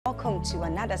Welcome to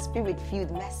another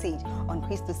spirit-filled message on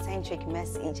Christocentric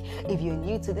Message. If you're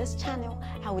new to this channel,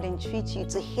 I would entreat you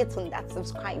to hit on that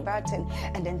subscribe button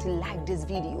and then to like this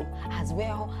video. As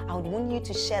well, I would want you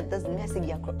to share this message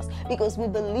across, because we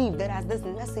believe that as this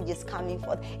message is coming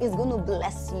forth, it's going to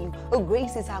bless you.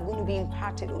 Graces are going to be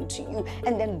imparted unto you,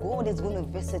 and then God is going to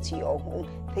visit your home.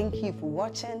 Thank you for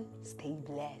watching. Stay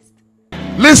blessed.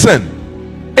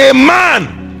 Listen, a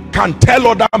man can tell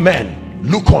other men,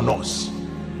 look on us,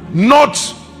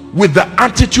 not with the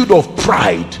attitude of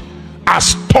pride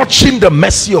as touching the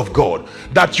mercy of God,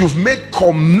 that you've made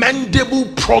commendable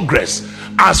progress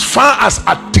as far as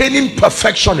attaining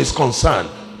perfection is concerned.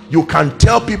 You can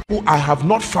tell people, I have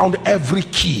not found every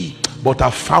key, but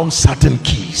I've found certain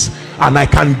keys, and I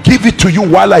can give it to you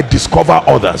while I discover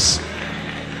others.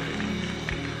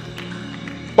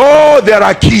 Oh, there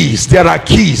are keys, there are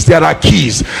keys, there are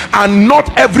keys, and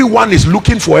not everyone is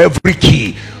looking for every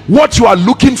key. What you are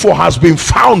looking for has been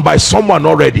found by someone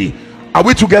already. Are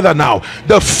we together now?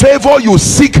 The favor you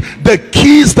seek, the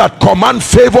keys that command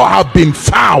favor have been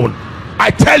found. I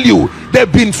tell you,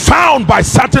 they've been found by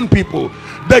certain people.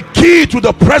 The key to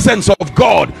the presence of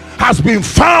God has been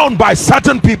found by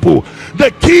certain people.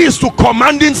 The keys to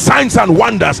commanding signs and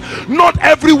wonders, not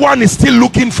everyone is still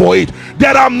looking for it.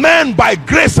 There are men by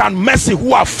grace and mercy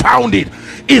who have found it.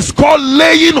 It's called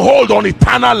laying hold on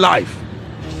eternal life.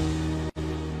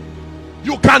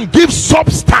 You can give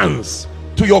substance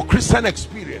to your Christian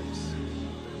experience.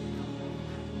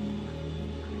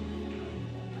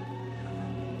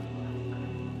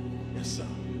 Yes, sir.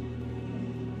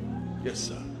 Yes,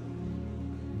 sir.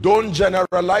 Don't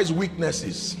generalize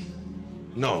weaknesses.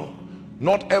 No,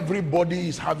 not everybody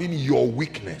is having your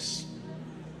weakness.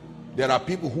 There are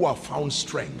people who have found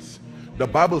strength. The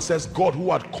Bible says God who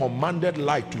had commanded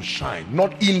light to shine,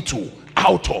 not into,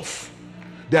 out of.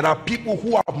 There are people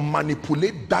who have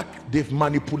manipulated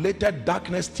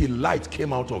darkness till light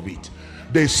came out of it.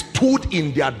 They stood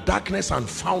in their darkness and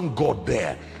found God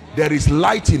there. There is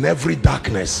light in every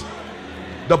darkness.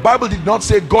 The Bible did not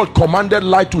say God commanded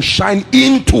light to shine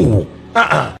into.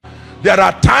 There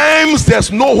are times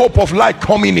there's no hope of light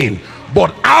coming in,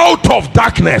 but out of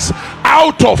darkness,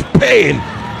 out of pain,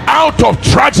 out of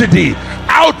tragedy,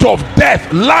 out of death,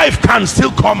 life can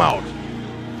still come out.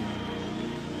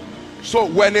 So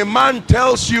when a man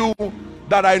tells you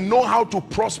that I know how to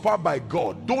prosper by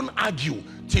God, don't argue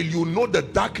till you know the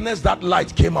darkness that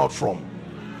light came out from.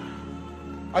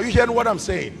 Are you hearing what I'm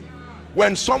saying?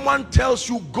 When someone tells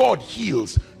you God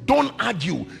heals, don't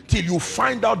argue till you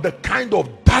find out the kind of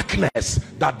darkness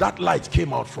that that light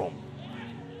came out from.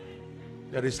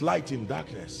 There is light in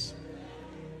darkness.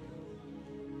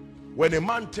 When a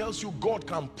man tells you God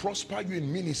can prosper you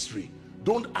in ministry,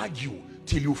 don't argue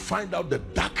till you find out the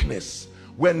darkness.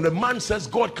 When the man says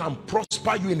God can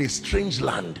prosper you in a strange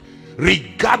land,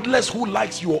 regardless who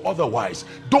likes you or otherwise,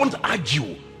 don't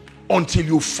argue until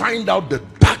you find out the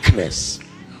darkness.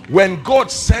 When God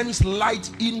sends light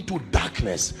into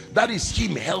darkness, that is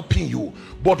him helping you.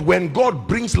 But when God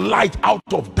brings light out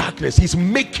of darkness, he's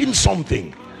making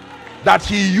something. That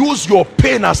he used your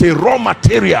pain as a raw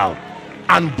material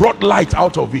and brought light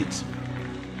out of it.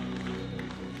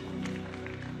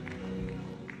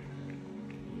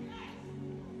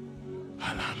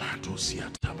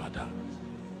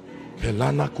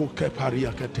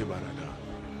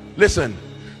 Listen,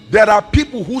 there are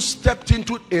people who stepped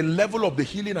into a level of the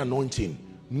healing anointing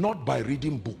not by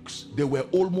reading books. They were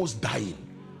almost dying.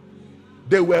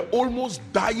 They were almost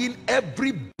dying.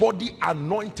 Everybody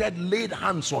anointed laid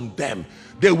hands on them.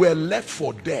 They were left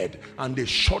for dead, and they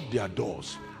shut their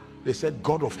doors. They said,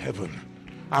 God of heaven,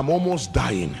 I'm almost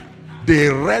dying. They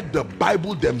read the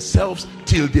Bible themselves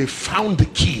till they found the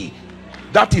key.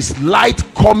 That is light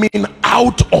coming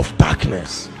out of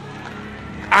darkness.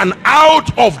 And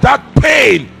out of that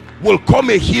pain will come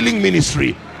a healing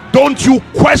ministry. Don't you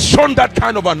question that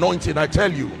kind of anointing, I tell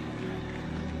you.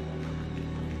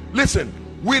 Listen,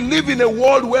 we live in a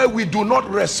world where we do not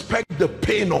respect the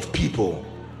pain of people.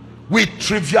 We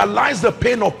trivialize the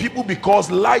pain of people because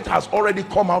light has already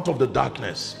come out of the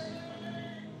darkness.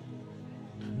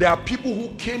 There are people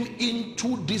who came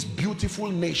into this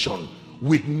beautiful nation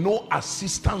with no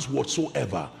assistance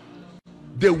whatsoever.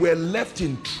 They were left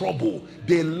in trouble.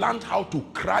 They learned how to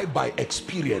cry by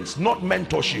experience, not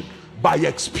mentorship, by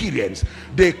experience.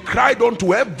 They cried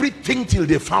unto everything till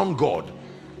they found God.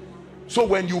 So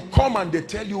when you come and they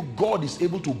tell you God is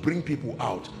able to bring people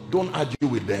out, don't argue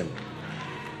with them.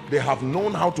 They have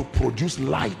known how to produce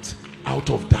light out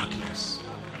of darkness.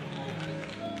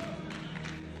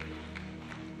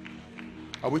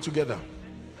 Are we together?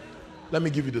 Let me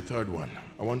give you the third one.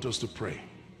 I want us to pray.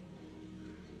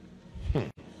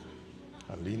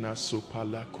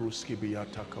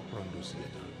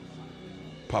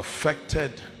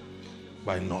 Perfected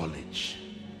by knowledge.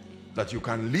 That you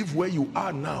can live where you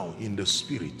are now in the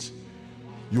spirit.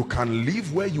 You can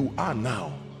live where you are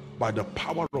now by the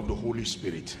power of the Holy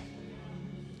Spirit.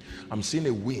 I'm seeing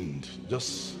a wind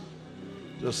just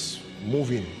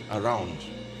moving around.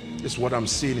 It's what I'm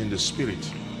seeing in the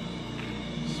spirit.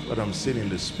 It's what I'm seeing in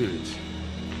the spirit.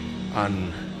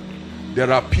 And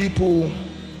there are people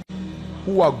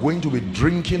who are going to be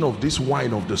drinking of this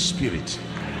wine of the spirit.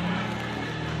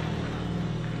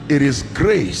 It is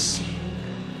grace.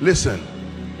 Listen,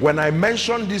 when I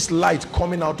mentioned this light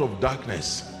coming out of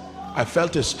darkness, I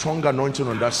felt a strong anointing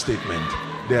on that statement.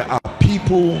 There are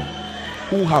people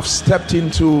who have stepped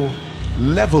into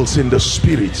levels in the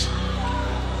spirit.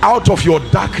 Out of your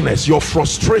darkness, your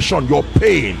frustration, your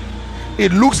pain,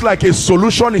 it looks like a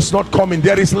solution is not coming.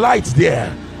 There is light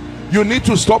there. You need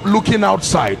to stop looking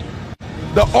outside.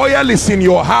 The oil is in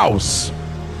your house.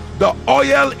 The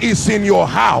oil is in your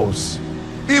house.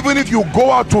 Even if you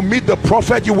go out to meet the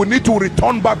prophet, you will need to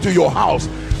return back to your house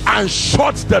and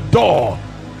shut the door.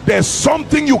 There's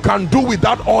something you can do with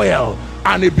that oil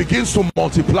and it begins to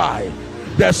multiply.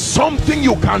 There's something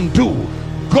you can do.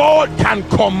 God can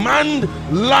command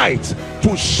light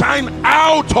to shine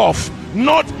out of,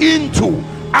 not into.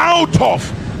 Out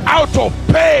of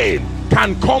pain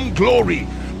can come glory.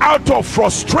 Out of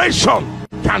frustration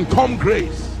can come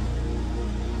grace.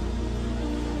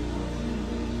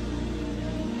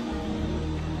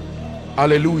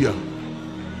 Hallelujah.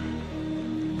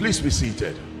 Please be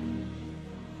seated.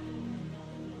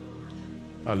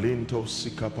 Alinto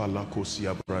sikapalako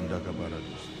siabranda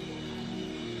gabaradus.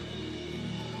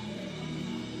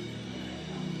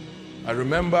 I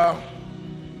remember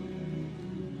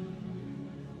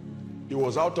it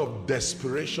was out of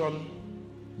desperation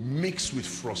mixed with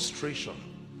frustration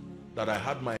that I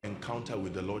had my encounter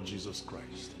with the Lord Jesus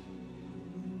Christ.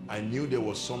 I knew there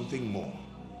was something more.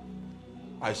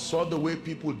 I saw the way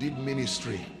people did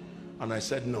ministry and I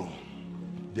said, no,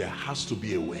 there has to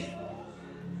be a way.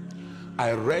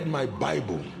 I read my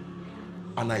Bible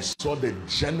and I saw the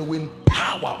genuine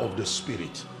power of the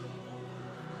Spirit.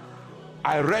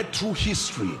 I read through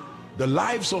history, the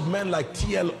lives of men like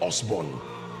T.L. Osborne,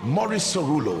 Maurice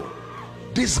Cerullo.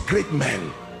 These great men,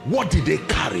 what did they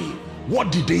carry?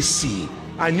 What did they see?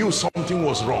 I knew something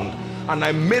was wrong. And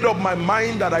I made up my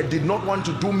mind that I did not want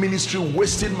to do ministry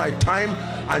wasting my time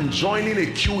and joining a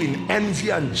queue in envy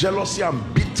and jealousy and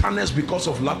bitterness because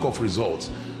of lack of results.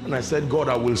 And I said, God,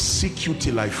 I will seek you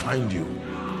till I find you.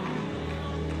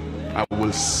 I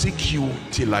will seek you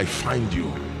till I find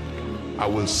you. I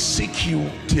will seek you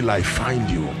till I find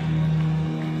you.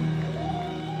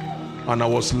 And I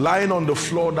was lying on the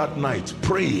floor that night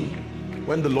praying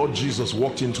when the Lord Jesus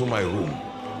walked into my room.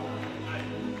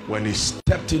 When he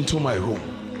stepped into my room,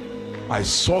 I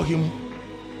saw him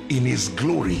in his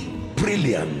glory,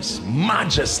 brilliance,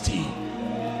 majesty,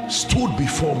 stood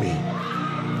before me.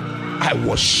 I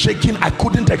was shaking. I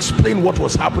couldn't explain what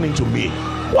was happening to me.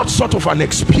 What sort of an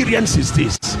experience is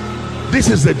this? This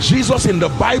is the Jesus in the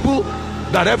Bible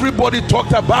that everybody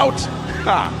talked about.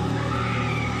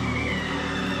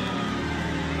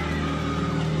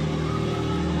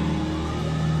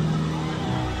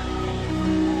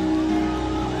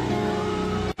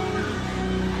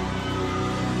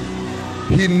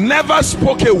 He never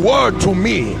spoke a word to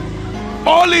me.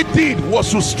 All he did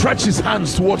was to stretch his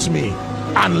hands towards me,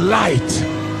 and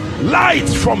light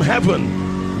from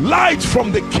heaven, light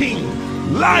from the King,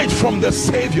 light from the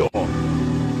Savior.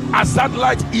 As that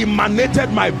light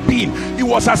emanated my being, it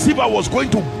was as if I was going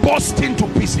to burst into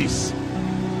pieces.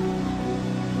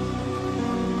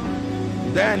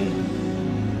 Then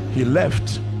he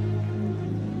left.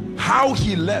 How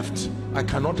he left, I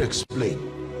cannot explain.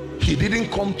 He didn't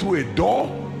come through a door.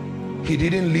 He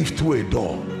didn't leave through a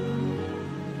door.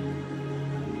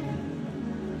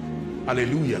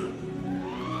 Hallelujah.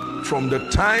 From the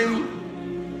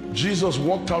time Jesus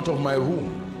walked out of my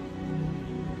room,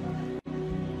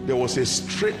 there was a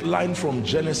straight line from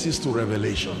Genesis to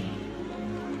Revelation.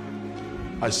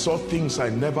 I saw things I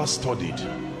never studied.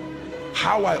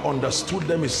 How I understood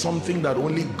them is something that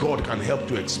only God can help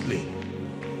to explain.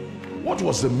 What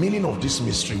was the meaning of this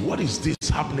mystery? What is this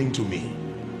happening to me?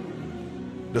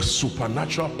 The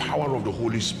supernatural power of the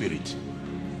Holy Spirit.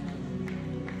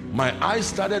 My eyes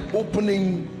started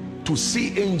opening to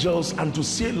see angels and to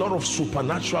see a lot of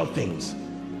supernatural things.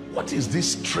 What is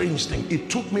this strange thing? It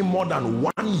took me more than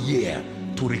 1 year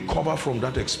to recover from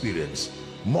that experience.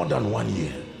 More than 1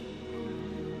 year.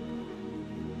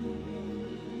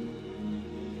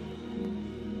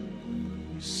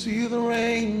 See the rain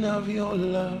rain of your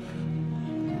love.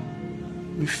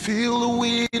 We feel the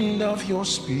wind of your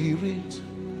spirit.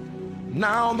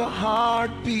 Now the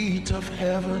heartbeat of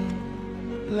heaven,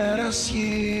 let us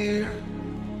hear.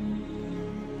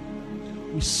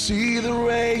 We see the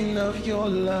rain of your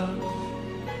love.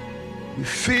 We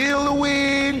feel the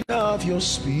wind of your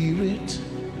spirit.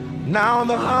 Now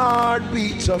the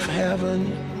heartbeat of heaven,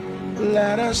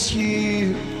 let us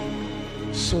hear.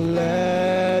 So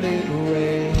let it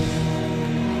rain.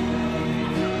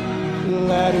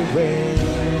 Let it rain.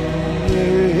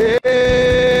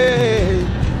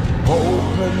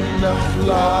 Open the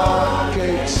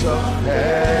floodgates of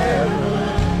heaven.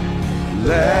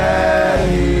 Let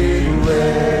it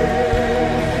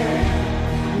rain.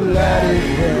 Let it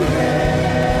rain.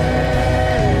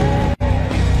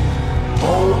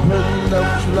 Open the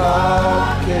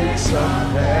floodgates of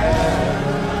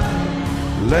heaven.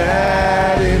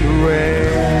 Let it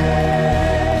rain.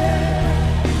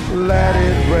 Let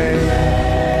it rain.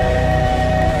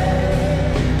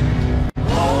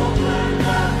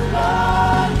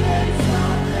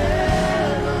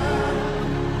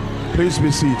 Please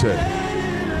be seated.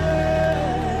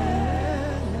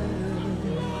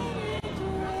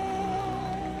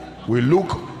 We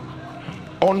look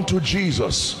unto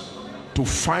Jesus to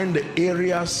find the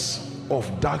areas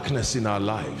of darkness in our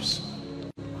lives.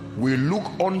 We look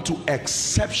unto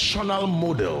exceptional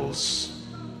models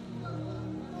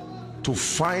to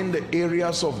find the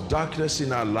areas of darkness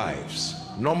in our lives.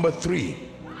 Number 3,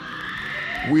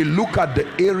 we look at the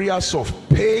areas of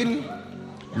pain,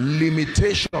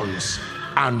 limitations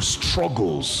and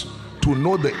struggles to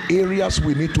know the areas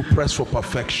we need to press for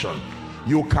perfection.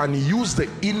 You can use the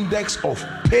index of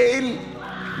pain,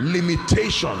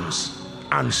 limitations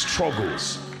and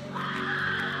struggles.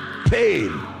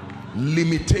 Pain,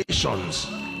 limitations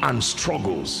and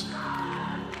struggles.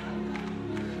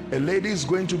 A lady is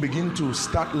going to begin to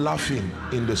start laughing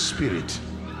in the spirit.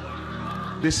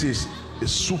 This is a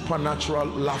supernatural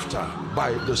laughter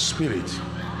by the spirit.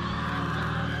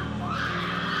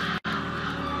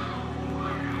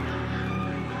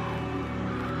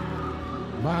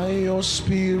 By your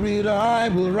spirit I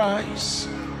will rise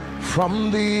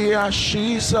from the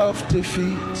ashes of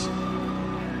defeat.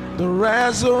 The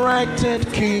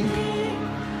resurrected King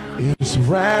is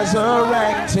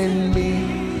resurrecting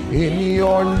me. In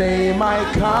your name I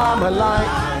come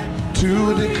alive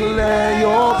to declare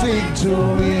your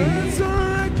victory.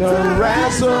 The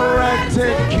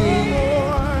resurrected King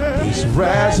is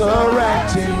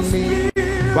resurrecting me.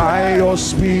 By your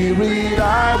spirit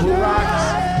I will rise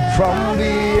from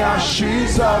the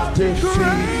ashes of defeat.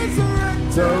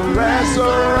 The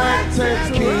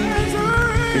resurrected King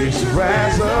is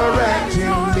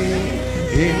resurrecting me.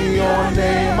 In your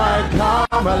name I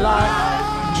come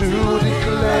alive to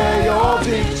declare your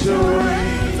victory.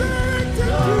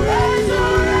 The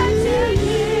resurrected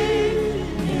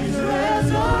King is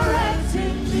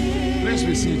resurrecting me. Please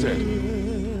be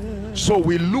seated. So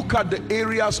we look at the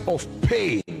areas of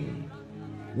pain,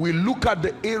 we look at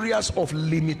the areas of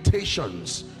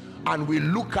limitations, and we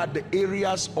look at the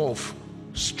areas of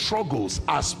struggles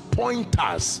as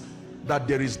pointers that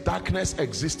there is darkness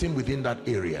existing within that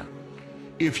area.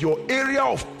 If your area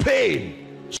of pain,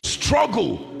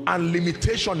 struggle and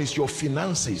limitation is your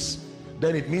finances,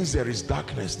 then it means there is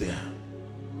darkness there.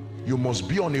 You must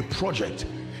be on a project.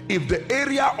 If the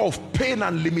area of pain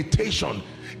and limitation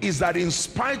is that in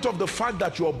spite of the fact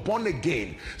that you are born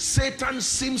again, Satan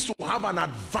seems to have an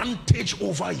advantage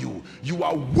over you, you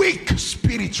are weak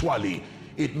spiritually,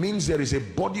 it means there is a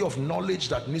body of knowledge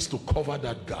that needs to cover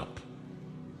that gap.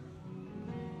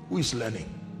 Who is learning?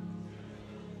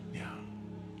 Yeah.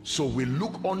 So we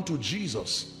look unto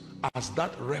Jesus as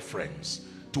that reference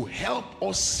to help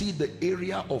us see the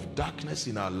area of darkness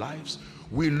in our lives.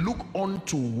 We look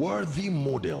unto worthy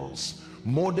models,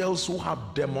 models who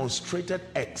have demonstrated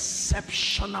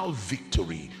exceptional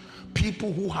victory,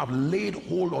 people who have laid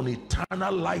hold on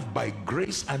eternal life by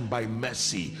grace and by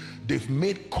mercy. They've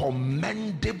made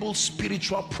commendable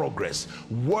spiritual progress,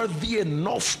 worthy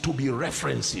enough to be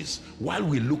references while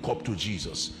we look up to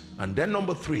Jesus. And then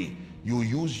number 3, you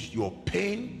use your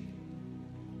pain,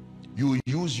 you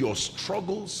use your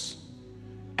struggles,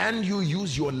 and you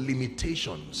use your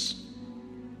limitations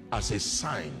as a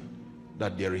sign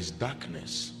that there is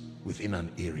darkness within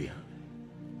an area.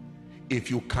 If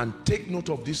you can take note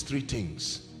of these 3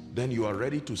 things, then you are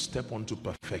ready to step onto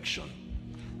perfection.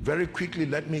 Very quickly,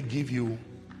 let me give you,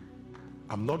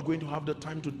 I'm not going to have the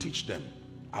time to teach them.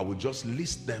 I will just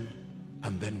list them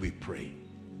and then we pray.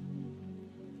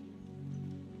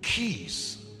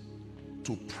 Keys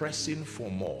to pressing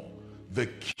for more. The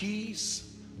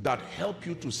keys that help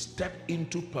you to step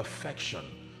into perfection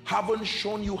haven't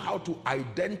shown you how to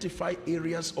identify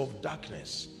areas of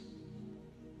darkness.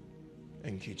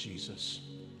 Thank you, Jesus.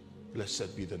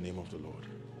 Blessed be the name of the Lord.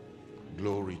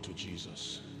 Glory to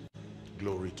Jesus.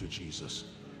 Glory to Jesus.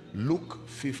 Luke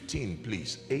 15,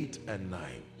 please, 8 and 9.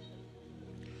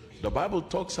 The Bible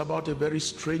talks about a very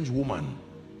strange woman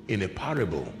in a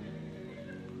parable.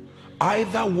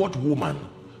 Either what woman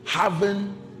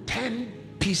having 10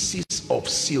 pieces of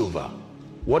silver,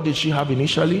 what did she have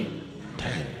initially?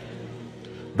 10.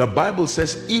 The Bible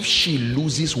says if she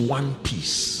loses one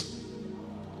piece,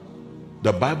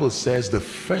 the Bible says the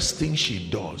first thing she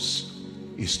does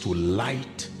is to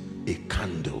light a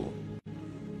candle.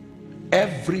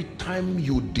 Every time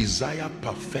you desire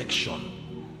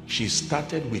perfection, she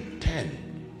started with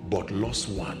 10 but lost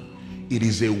one. It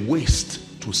is a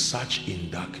waste to search in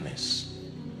darkness.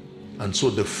 And so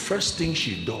the first thing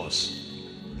she does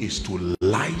is to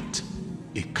light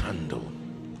a candle.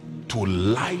 To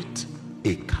light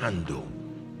a candle,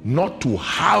 not to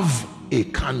have a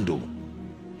candle.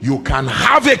 You can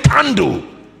have a candle,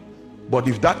 but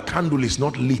if that candle is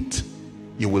not lit,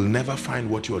 you will never find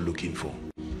what you are looking for.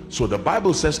 So the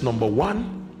Bible says, number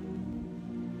one,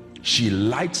 she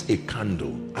lights a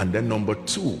candle, and then number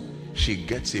two, she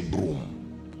gets a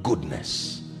broom.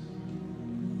 Goodness.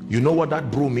 You know what that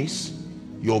broom is?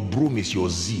 Your broom is your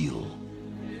zeal.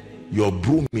 Your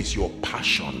broom is your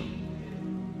passion.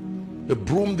 The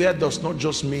broom there does not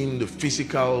just mean the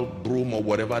physical broom or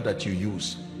whatever that you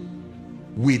use.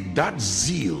 With that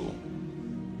zeal,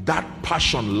 that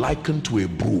passion likened to a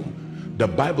broom, the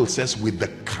Bible says with the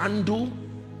candle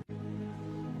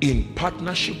in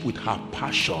partnership with her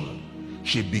passion,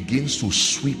 she begins to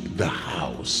sweep the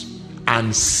house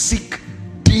and seek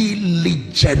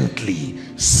diligently,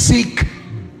 seek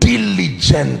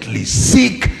diligently,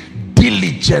 seek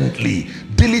diligently.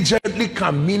 Diligently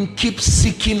can mean keep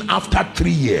seeking after 3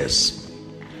 years.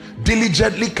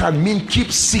 Diligently can mean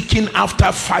keep seeking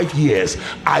after 5 years.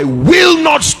 I will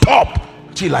not stop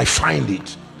till I find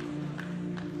it.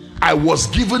 I was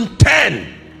given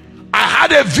 10. I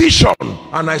had a vision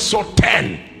and I saw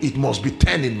 10. It must be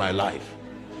 10 in my life.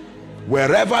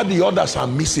 Wherever the others are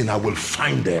missing, I will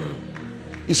find them.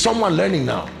 Is someone learning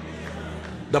now?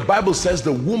 The Bible says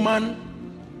the woman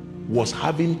was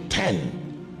having 10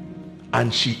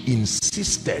 and she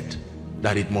insisted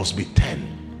that it must be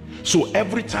 10. So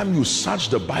every time you search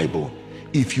the Bible,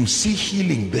 if you see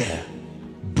healing there,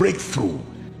 breakthrough,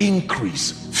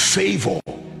 increase, favor,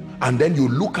 and then you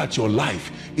look at your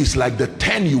life, it's like the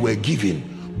 10 you were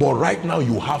given, but right now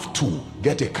you have 2.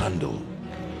 Get a candle.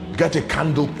 Get a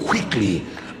candle quickly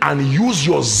and use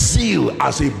your zeal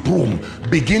as a broom.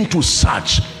 Begin to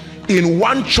search. In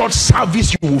one church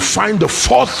service, you will find the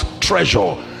 4th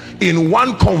treasure. In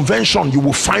one convention, you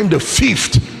will find the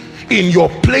 5th. In your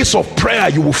place of prayer,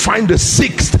 you will find the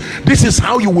 6th. This is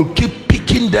how you will keep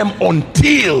picking them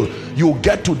until you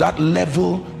get to that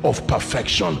level of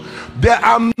perfection. There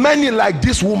are many like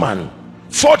this woman.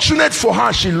 Fortunate for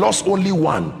her, she lost only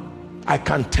one. I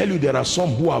can tell you there are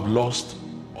some who have lost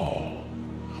all.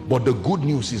 But the good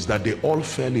news is that they all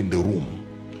fell in the room.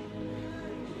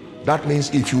 That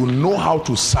means if you know how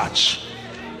to search,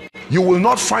 you will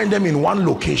not find them in one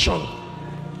location.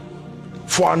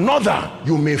 For another,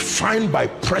 you may find by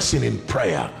pressing in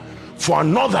prayer. For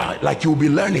another, like you'll be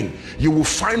learning, you will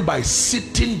find by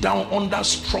sitting down under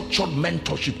structured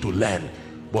mentorship to learn.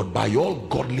 But by all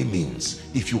godly means,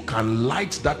 if you can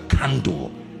light that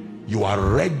candle, you are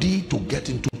ready to get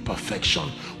into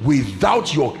perfection.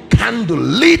 Without your candle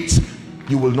lit,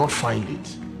 you will not find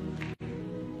it.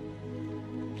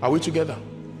 Are we together?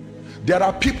 There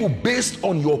are people based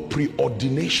on your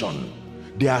preordination.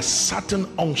 There are certain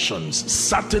unctions,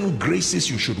 certain graces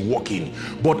you should walk in.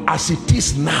 But as it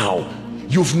is now,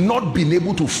 you've not been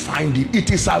able to find it.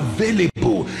 It is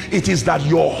available. It is that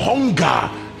your hunger,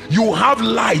 you have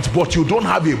light but you don't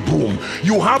have a broom.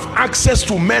 You have access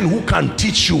to men who can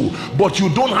teach you, but you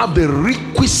don't have the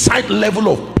requisite level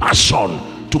of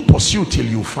passion to pursue till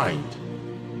you find.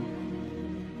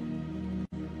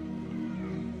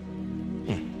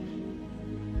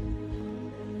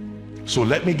 So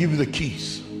let me give you the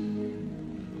keys.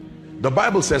 The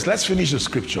Bible says, let's finish the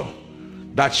scripture,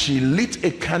 that she lit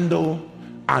a candle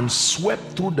and swept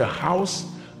through the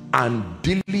house and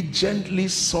diligently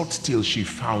sought till she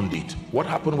found it. What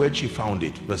happened when she found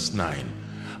it? Verse 9.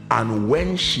 And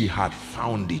when she had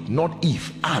found it, not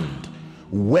if, and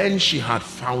when she had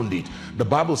found it, the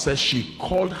Bible says she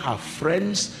called her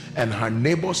friends and her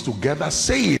neighbors together,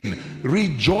 saying,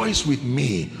 rejoice with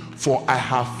me, for I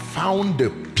have found the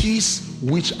peace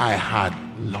which I had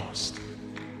lost.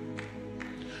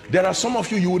 There are some of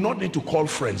you, you will not need to call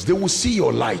friends. They will see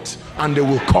your light and they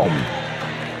will come.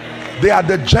 They are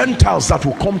the Gentiles that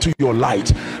will come to your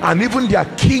light, and even their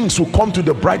kings will come to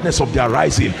the brightness of their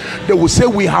rising. They will say,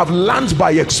 we have learned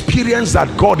by experience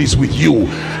that God is with you.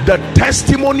 The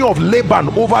testimony of Laban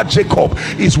over Jacob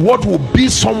is what will be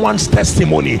someone's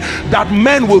testimony, that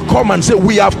men will come and say,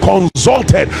 we have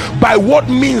consulted. By what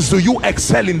means do you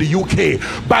excel in the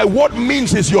UK? By what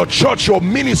means is your church, your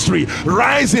ministry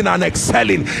rising and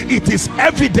excelling? It is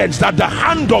evidence that the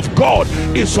hand of God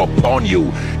is upon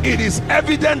you. It is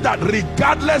evident that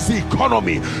regardless the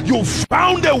economy, you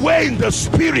found a way in the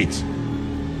spirit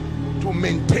to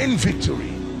maintain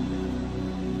victory.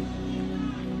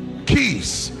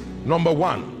 Keys. Number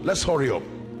one, let's hurry up.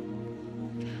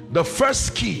 The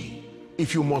first key,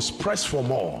 if you must press for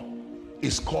more,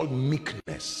 is called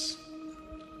meekness.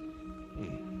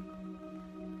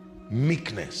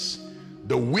 Meekness.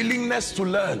 The willingness to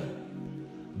learn,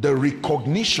 the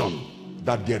recognition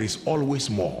that there is always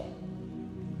more.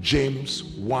 James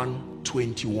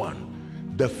 1:21.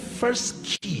 The first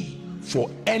key for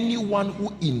anyone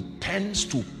who intends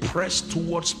to press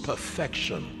towards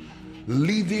perfection,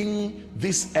 leaving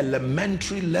these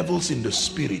elementary levels in the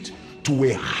spirit to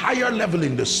a higher level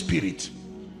in the spirit,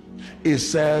 it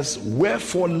says,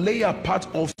 wherefore lay apart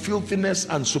all filthiness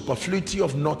and superfluity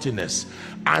of naughtiness,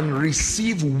 and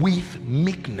receive with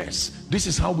meekness. This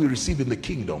is how we receive in the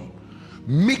kingdom.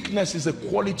 Meekness is a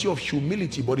quality of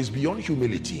humility, but it's beyond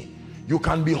humility. You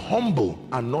can be humble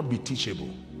and not be teachable.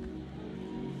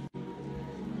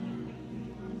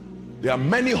 There are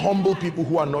many humble people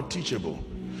who are not teachable.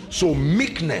 So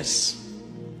meekness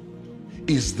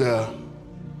is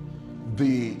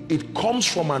it comes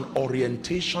from an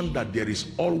orientation that there is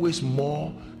always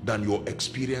more than your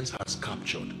experience has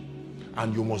captured,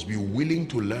 and you must be willing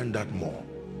to learn that more.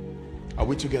 Are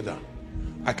we together?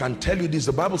 I can tell you this,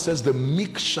 the Bible says the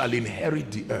meek shall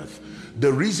inherit the earth.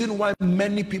 The reason why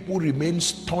many people remain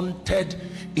stunted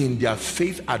in their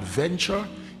faith adventure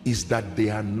is that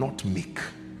they are not meek.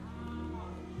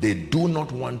 They do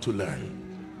not want to learn.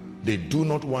 They do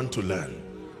not want to learn.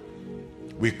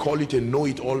 We call it a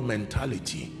know-it-all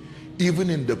mentality.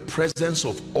 Even in the presence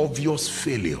of obvious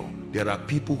failure, there are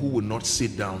people who will not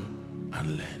sit down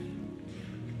and learn.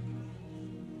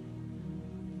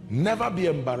 Never be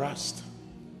embarrassed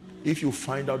if you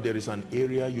find out there is an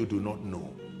area you do not know.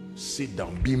 Sit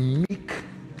down, be meek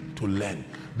to learn.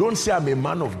 Don't say I'm a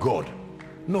man of God.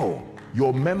 No,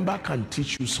 your member can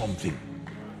teach you something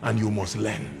and you must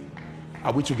learn.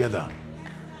 Are we together?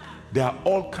 There are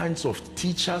all kinds of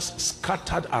teachers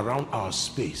scattered around our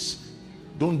space.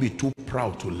 Don't be too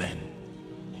proud to learn.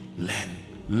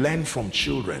 Learn from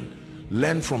children.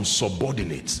 Learn from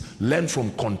subordinates. Learn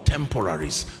from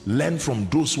contemporaries. Learn from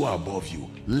those who are above you.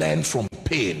 Learn from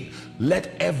pain.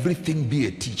 Let everything be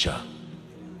a teacher.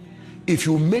 If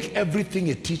you make everything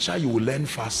a teacher, you will learn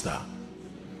faster.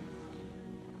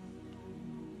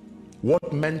 What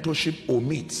mentorship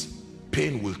omits,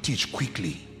 pain will teach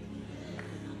quickly.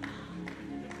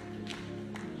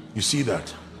 You see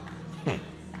that?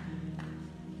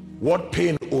 What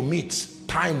pain omits,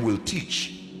 time will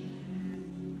teach.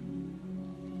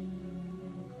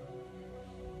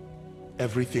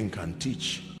 Everything can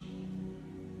teach,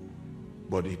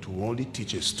 but it will only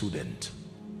teach a student.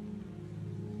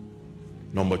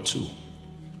 Number two,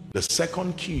 the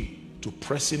second key to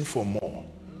pressing for more,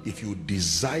 if you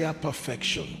desire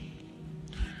perfection,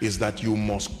 is that you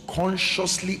must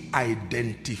consciously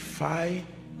identify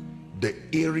the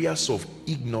areas of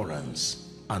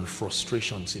ignorance and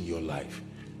frustrations in your life.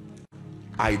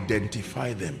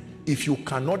 Identify them. If you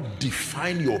cannot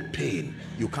define your pain,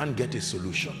 you can't get a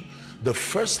solution. The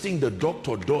first thing the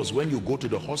doctor does when you go to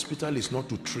the hospital is not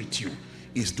to treat you,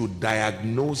 is to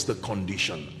diagnose the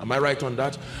condition. Am I right on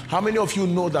that? How many of you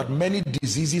know that many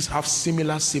diseases have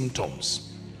similar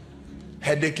symptoms?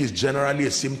 Headache is generally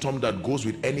a symptom that goes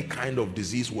with any kind of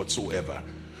disease whatsoever.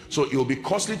 So it will be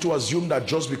costly to assume that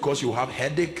just because you have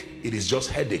headache, it is just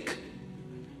headache.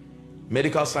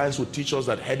 Medical science will teach us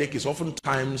that headache is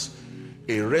oftentimes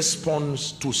a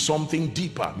response to something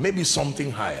deeper, maybe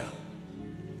something higher.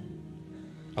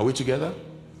 Are we together?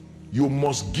 You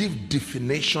must give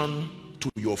definition to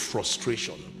your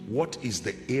frustration. What is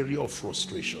the area of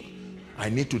frustration? I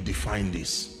need to define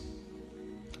this.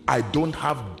 I don't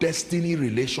have destiny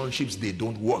relationships, they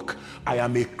don't work. I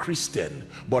am a Christian,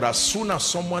 but as soon as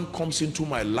someone comes into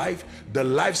my life, the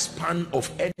lifespan of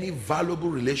any valuable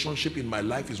relationship in my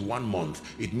life is 1 month.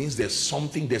 It means there's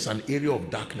an area of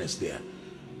darkness there.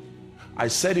 I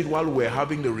said it while we were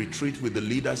having the retreat with the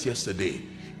leaders yesterday.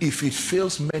 If it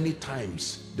fails many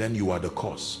times, then you are the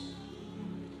cause.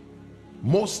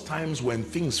 Most times when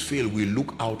things fail, we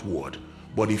look outward.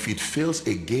 But if it fails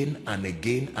again and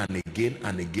again and again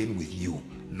and again with you,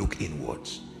 look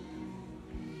inwards.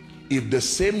 If the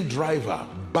same driver,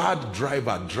 bad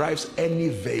driver, drives any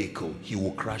vehicle, he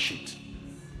will crash it.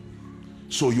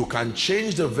 So you can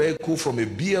change the vehicle from a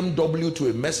BMW to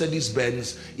a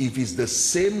Mercedes-Benz. If it's the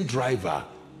same driver,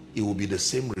 it will be the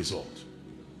same result.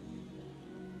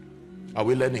 Are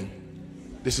we learning?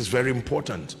 This is very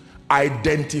important.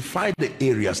 Identify the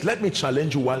areas. Let me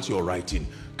challenge you whilst you're writing.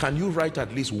 Can you write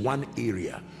at least one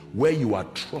area where you are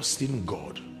trusting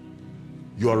God?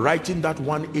 You're writing that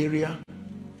one area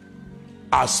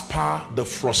as per the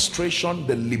frustration,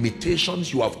 the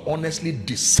limitations you have honestly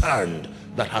discerned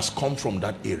that has come from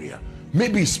that area.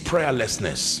 Maybe it's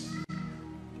prayerlessness,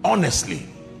 honestly.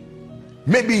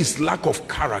 Maybe it's lack of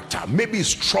character. Maybe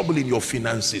it's trouble in your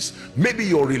finances. Maybe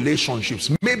your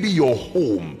relationships. Maybe your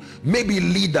home. Maybe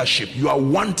leadership. You are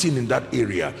wanting in that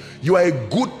area. You are a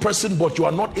good person, but you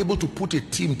are not able to put a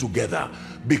team together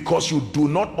because you do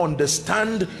not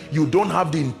understand. You don't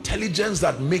have the intelligence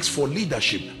that makes for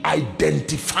leadership.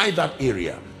 Identify that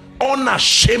area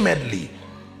unashamedly.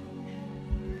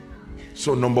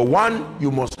 So number one,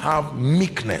 you must have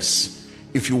meekness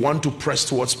if you want to press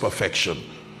towards perfection.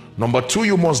 Number two,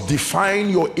 you must define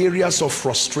your areas of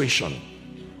frustration.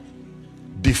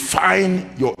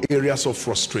 Define your areas of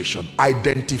frustration.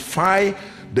 Identify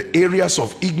the areas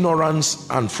of ignorance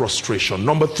and frustration.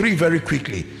 Number three, very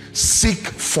quickly, seek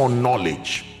for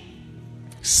knowledge.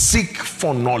 Seek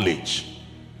for knowledge.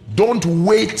 Don't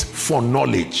wait for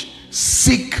knowledge.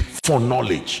 Seek for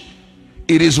knowledge.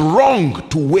 It is wrong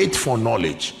to wait for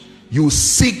knowledge. You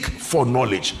seek for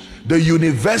knowledge. The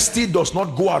university does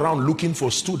not go around looking for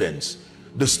students.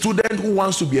 The student who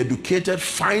wants to be educated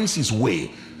finds his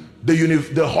way.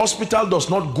 The hospital does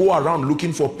not go around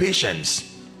looking for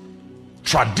patients.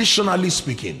 Traditionally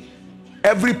speaking,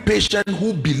 every patient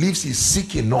who believes he's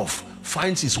sick enough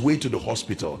finds his way to the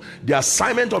hospital. The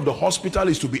assignment of the hospital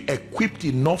is to be equipped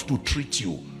enough to treat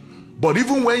you. But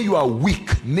even when you are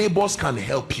weak, neighbors can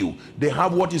help you. They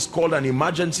have what is called an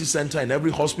emergency center in every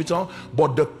hospital,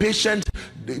 but the patient,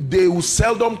 they will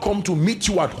seldom come to meet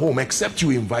you at home except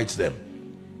you invite them.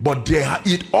 But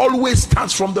it always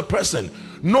starts from the person.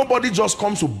 Nobody just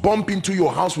comes to bump into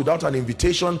your house without an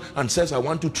invitation and says, I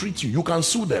want to treat you. You can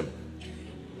sue them.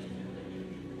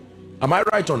 Am I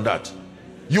right on that?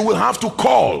 You will have to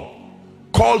call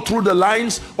through the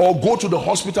lines or go to the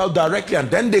hospital directly,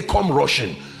 and then they come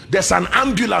rushing. There's an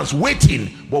ambulance waiting,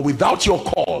 but without your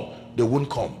call, they won't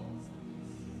come.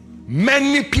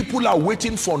 Many people are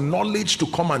waiting for knowledge to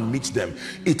come and meet them.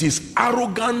 It is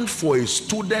arrogant for a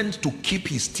student to keep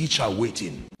his teacher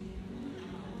waiting.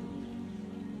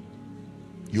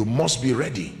 You must be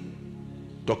ready.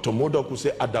 Dr. Modok would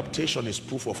say adaptation is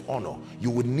proof of honor.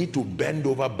 You would need to bend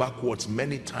over backwards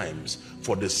many times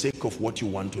for the sake of what you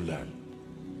want to learn.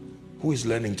 Who is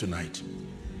learning tonight?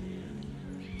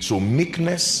 So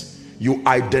meekness, you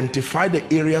identify the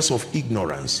areas of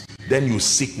ignorance, then you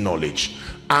seek knowledge.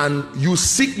 And you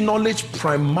seek knowledge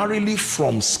primarily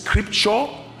from scripture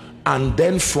and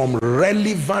then from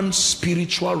relevant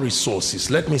spiritual resources.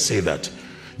 Let me say that.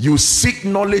 You seek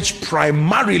knowledge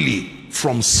primarily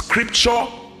from scripture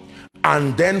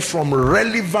and then from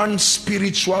relevant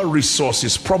spiritual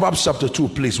resources. Proverbs chapter 2,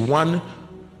 please, 1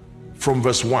 from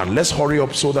verse 1. Let's hurry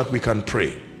up so that we can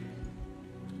pray.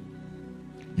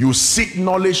 You seek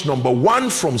knowledge, number one,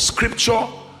 from scripture,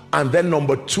 and then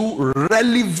number two,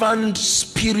 relevant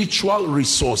spiritual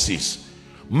resources.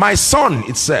 My son,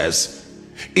 it says,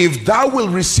 if thou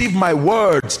wilt receive my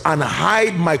words and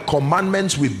hide my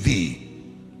commandments with thee,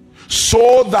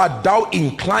 so that thou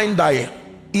incline thy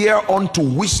ear unto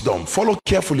wisdom, follow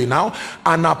carefully now,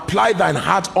 and apply thine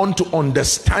heart unto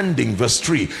understanding. Verse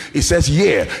 3, it says,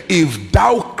 yea, if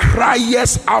thou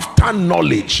criest after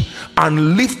knowledge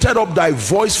and lifted up thy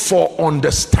voice for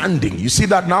understanding. You see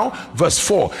that now? Verse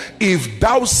 4, if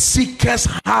thou seekest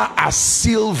her as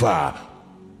silver.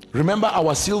 Remember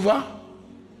our silver,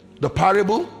 the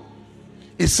parable?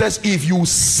 It says, if you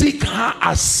seek her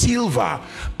as silver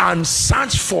and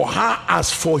search for her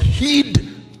as for hid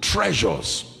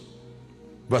treasures.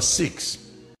 Verse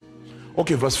 6.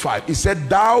 Okay, verse 5. It said,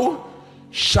 thou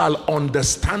shalt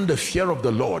understand the fear of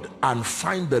the Lord and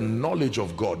find the knowledge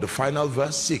of God. The final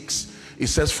verse 6. It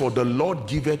says, for the Lord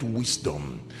giveth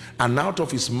wisdom, and out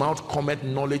of his mouth cometh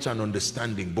knowledge and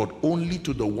understanding, but only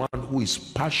to the one who is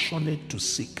passionate to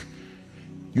seek.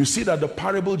 You see that the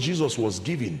parable Jesus was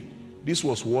giving, this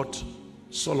was what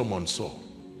Solomon saw.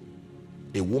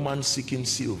 A woman seeking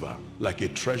silver like a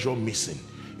treasure missing.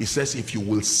 He says, if you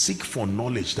will seek for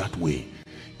knowledge that way,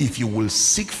 if you will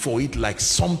seek for it like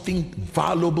something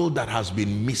valuable that has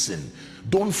been missing.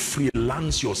 Don't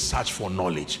freelance your search for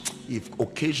knowledge. If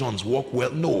occasions work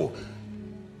well, no.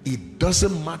 It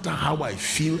doesn't matter how I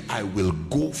feel, I will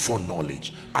go for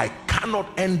knowledge. I cannot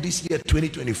end this year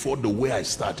 2024 the way I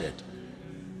started.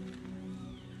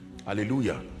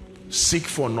 Hallelujah. Seek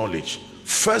for knowledge.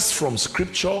 First from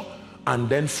scripture and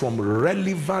then from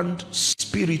relevant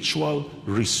spiritual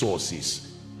resources.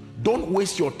 Don't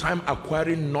waste your time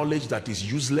acquiring knowledge that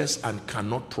is useless and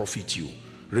cannot profit you.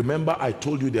 Remember, I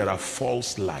told you there are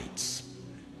false lights.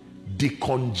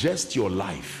 Decongest your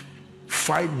life.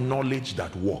 Find knowledge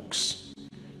that works.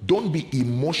 Don't be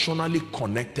emotionally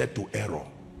connected to error.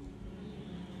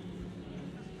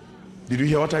 Did you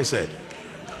hear what I said?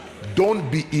 Don't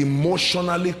be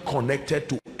emotionally connected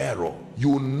to error.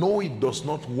 You know it does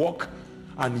not work,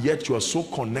 and yet you are so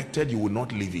connected you will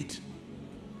not leave it.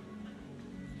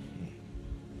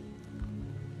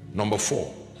 Number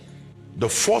 4, the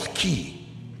fourth key: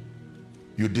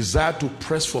 you desire to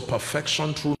press for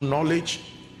perfection through knowledge,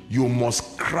 you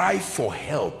must cry for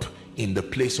help in the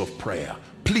place of prayer.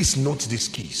 Please note these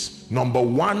keys. Number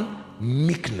 1,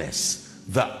 meekness,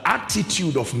 the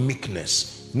attitude of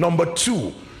meekness. Number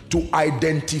 2, to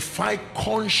identify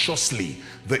consciously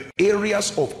the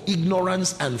areas of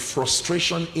ignorance and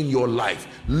frustration in your life.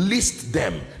 List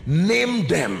them, name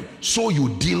them, so you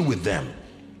deal with them.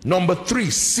 Number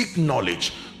 3, seek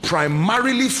knowledge,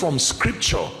 primarily from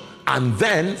scripture and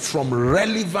then from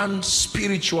relevant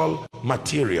spiritual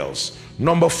materials.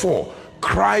 Number 4,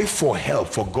 cry for help,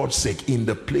 for God's sake, in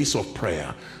the place of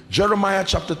prayer. Jeremiah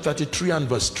chapter 33 and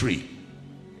verse 3.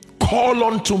 Call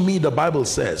unto me, the Bible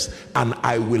says, and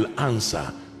I will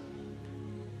answer.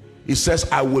 It says,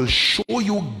 I will show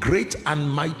you great and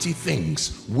mighty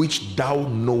things which thou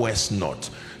knowest not.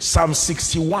 Psalm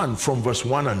 61 from verse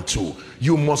 1 and 2.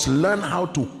 You must learn how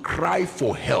to cry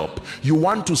for help. You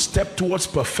want to step towards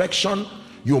perfection,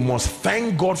 you must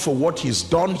thank God for what he's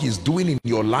done, he's doing in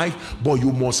your life, but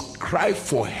you must cry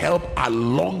for help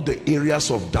along the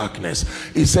areas of darkness.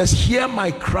 It says, hear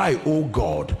my cry, O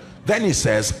God. Then he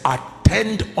says,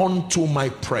 attend unto my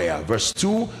prayer. Verse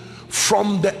 2,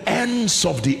 from the ends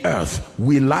of the earth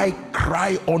will I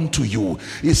cry unto you.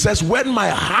 It says, when my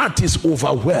heart is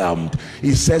overwhelmed,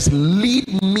 it says,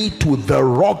 lead me to the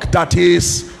rock that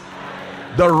is,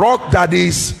 not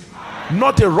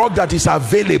a rock that is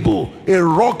available, a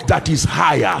rock that is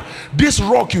higher. This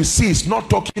rock you see is not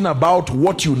talking about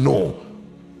what you know,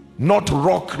 not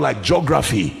rock like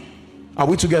geography. Are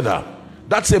we together?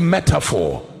 That's a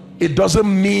metaphor. It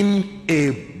doesn't mean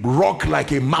a rock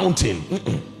like a mountain.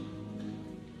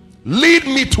 Lead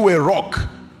me to a rock,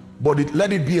 but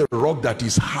let it be a rock that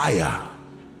is higher.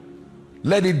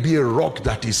 Let it be a rock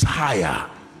that is higher.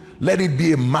 Let it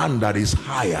be a man that is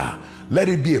higher. Let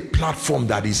it be a platform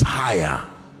that is higher.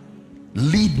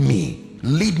 Lead me,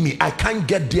 lead me. I can't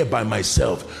get there by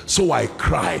myself, so I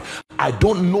cry. I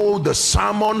don't know the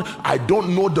sermon, I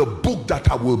don't know the book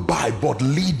that I will buy, but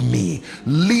lead me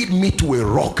to a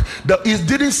rock. It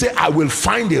didn't say I will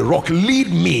find a rock.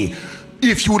 Lead me.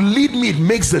 If you lead me, it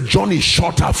makes the journey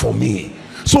shorter for me,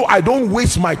 so I don't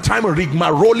waste my time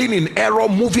rigmaroling in error,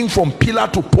 moving from pillar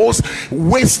to post,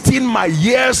 wasting my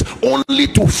years only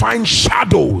to find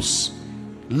shadows.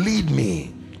 Lead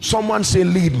me. Someone say,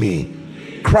 lead me.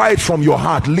 Cry it from your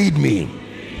heart, lead me.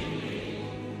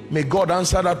 May God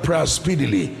answer that prayer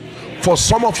speedily. For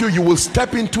some of you, you will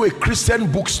step into a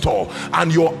Christian bookstore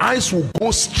and your eyes will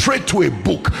go straight to a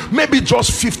book, maybe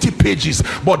just 50 pages,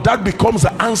 but that becomes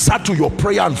the answer to your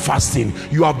prayer and fasting.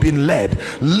 You have been led.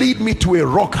 Lead me to a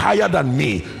rock higher than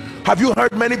me. Have you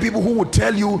heard many people who would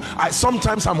tell you,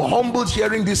 sometimes I'm humbled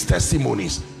hearing these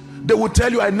testimonies. They will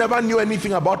tell you, I never knew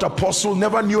anything about apostle,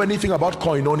 never knew anything about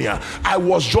koinonia. I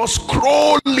was just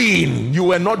scrolling. You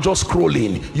were not just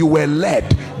scrolling, you were led.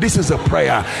 This is a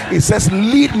prayer. It says,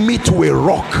 lead me to a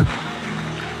rock.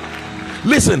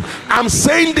 Listen, I'm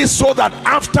saying this so that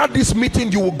after this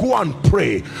meeting you will go and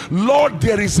pray, Lord,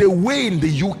 there is a way in the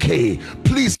UK,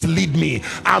 please lead me.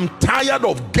 I'm tired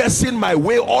of guessing my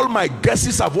way. All my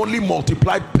guesses have only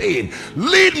multiplied pain.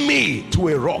 Lead me to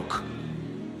a rock.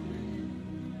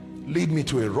 Lead me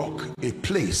to a rock, a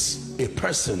place, a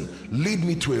person. Lead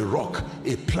me to a rock,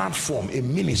 a platform, a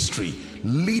ministry.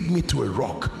 Lead me to a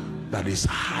rock that is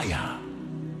higher.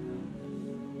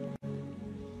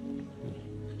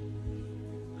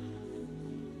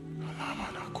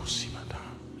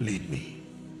 Lead me.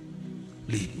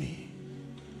 Lead me.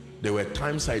 There were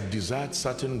times I desired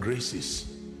certain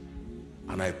graces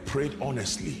and I prayed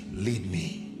honestly, lead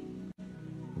me.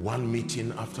 One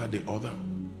meeting after the other,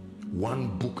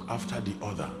 one book after the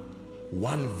other,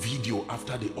 one video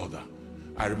after the other.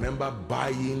 I remember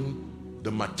buying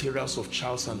the materials of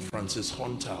Charles and Francis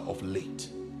Hunter of late.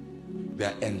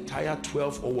 Their entire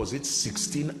 12, or was it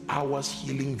 16 hours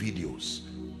healing videos,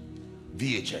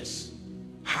 VHS.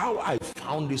 How I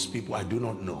found these people, I do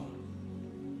not know.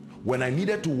 When I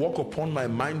needed to walk upon my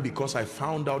mind because I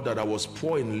found out that I was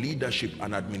poor in leadership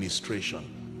and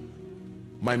administration,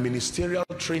 my ministerial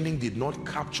training did not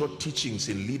capture teachings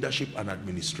in leadership and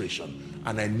administration,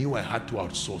 and I knew I had to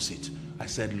outsource it. I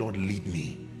said, Lord, lead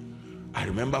me. I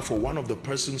remember for one of the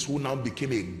persons who now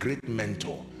became a great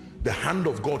mentor, the hand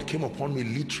of God came upon me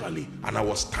literally, and I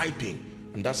was typing,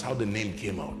 and that's how the name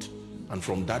came out. And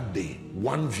from that day,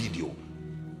 one video,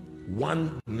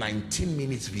 one 19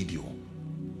 minutes video,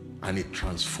 and it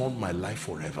transformed my life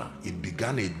forever. It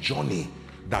began a journey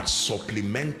that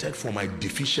supplemented for my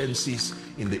deficiencies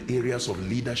in the areas of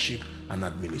leadership and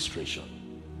administration.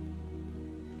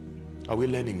 Are we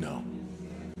learning now?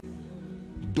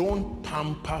 Don't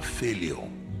pamper failure.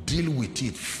 Deal with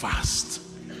it fast.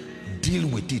 Deal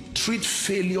with it. Treat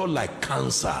failure like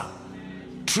cancer.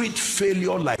 Treat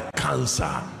failure like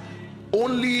cancer.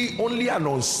 Only an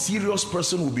unserious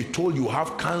person will be told you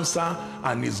have cancer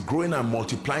and it's growing and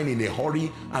multiplying in a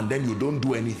hurry, and then you don't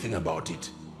do anything about it.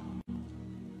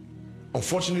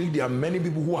 Unfortunately, there are many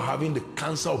people who are having the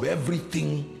cancer of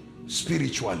everything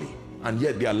spiritually, and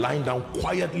yet they are lying down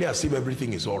quietly as if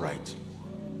everything is all right.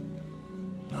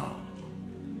 Now,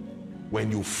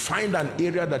 when you find an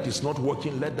area that is not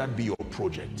working, let that be your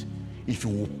project. If you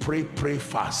will pray, pray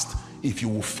fast. If you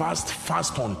will fast,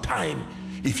 fast on time.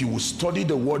 If you will study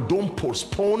the word, don't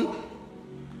postpone.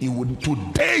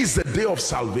 Today is the day of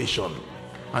salvation,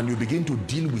 and you begin to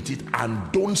deal with it,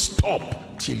 and don't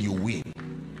stop till you win.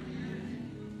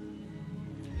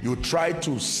 You tried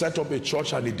to set up a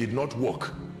church and it did not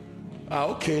work.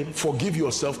 Okay, forgive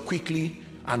yourself quickly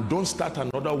and don't start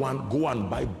another one. Go and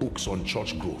buy books on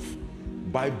church growth.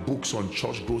 Buy books on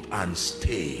church growth and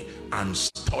stay and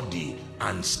study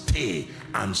and stay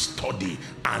and study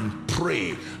and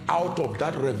pray. Out of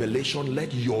that revelation,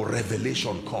 let your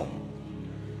revelation come.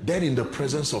 Then in the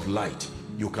presence of light,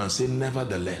 you can say,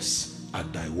 nevertheless,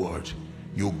 at thy word.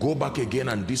 You go back again,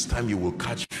 and this time you will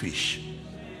catch fish.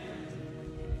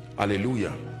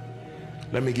 Hallelujah.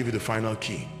 Let me give you the final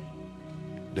key.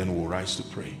 Then we'll rise to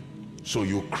pray. So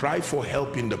you cry for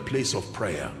help in the place of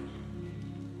prayer,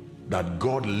 that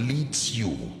God leads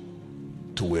you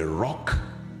to a rock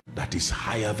that is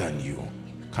higher than you.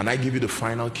 Can I give you the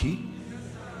final key?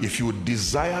 If you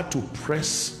desire to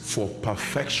press for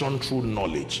perfection through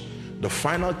knowledge, the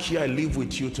final key I leave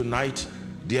with you tonight,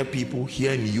 dear people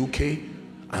here in the UK,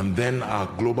 and then our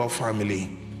global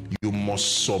family, you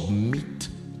must submit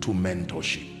to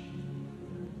mentorship.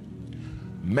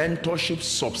 Mentorship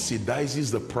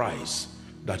subsidizes the price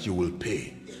that you will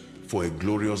pay for a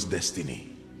glorious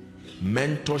destiny.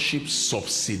 Mentorship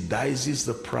subsidizes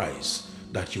the price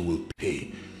that you will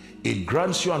pay. It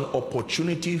grants you an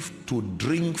opportunity to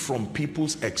drink from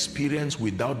people's experience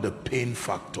without the pain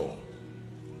factor.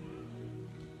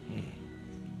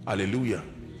 Hallelujah.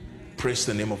 Praise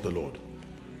the name of the Lord.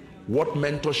 What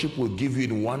mentorship will give you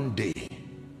in one day,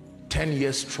 10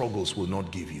 years struggles will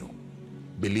not give you.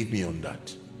 Believe me on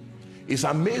that. It's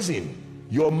amazing.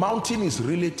 Your mountain is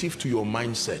relative to your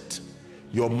mindset.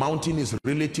 Your mountain is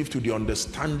relative to the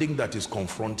understanding that is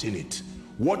confronting it.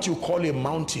 What you call a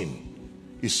mountain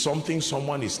is something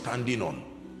someone is standing on.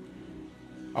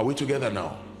 Are we together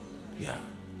now? Yeah.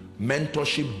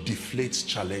 Mentorship deflates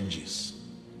challenges.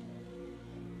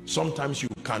 Sometimes you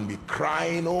can be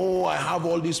crying, oh, I have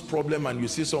all this problem, and you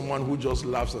see someone who just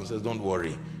laughs and says, don't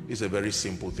worry. It's a very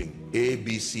simple thing. A,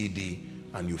 B, C, D,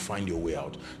 and you find your way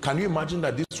out. Can you imagine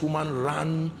that this woman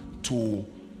ran to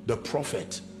the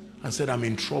prophet and said, I'm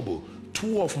in trouble.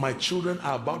 2 of my children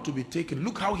are about to be taken.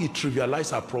 Look how he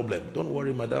trivialized her problem. Don't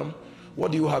worry, madam.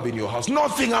 What do you have in your house?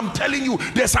 Nothing. I'm telling you,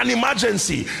 there's an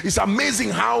emergency. It's amazing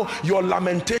how your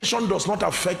lamentation does not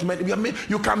affect me.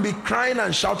 You can be crying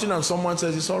and shouting, and someone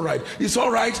says, it's all right. It's all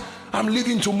right. I'm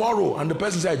leaving tomorrow. And the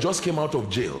person says, I just came out of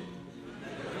jail.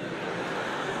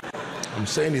 I'm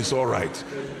saying it's all right.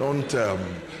 Don't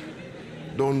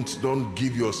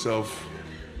give yourself.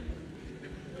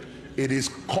 It is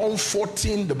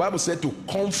comforting. The Bible said to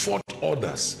comfort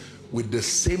others with the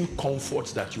same comfort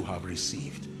that you have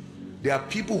received. There are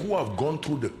people who have gone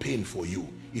through the pain for you.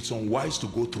 It's unwise to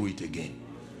go through it again.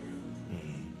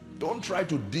 Don't try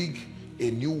to dig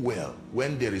a new well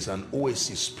when there is an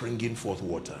oasis springing forth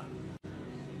water.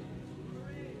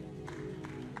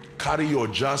 Carry your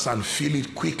jars and fill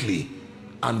it quickly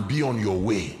and be on your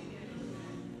way,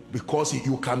 because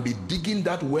you can be digging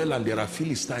that well and there are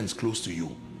Philistines close to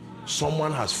you.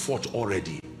 Someone has fought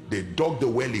already. They dug the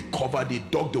well, he covered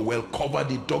it, dug the well, covered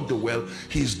it, dug the well.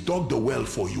 He's dug the well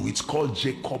for you. It's called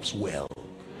Jacob's well.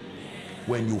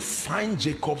 When you find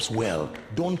Jacob's well,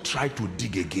 don't try to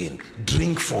dig again.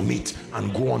 Drink from it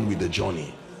and go on with the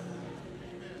journey.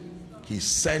 He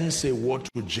sends a word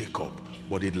to Jacob,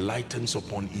 but it lightens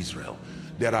upon Israel.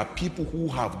 There are people who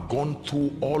have gone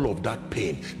through all of that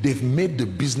pain. They've made the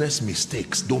business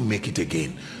mistakes. Don't make it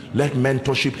again. Let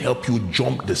mentorship help you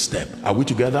jump the step. Are we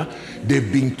together?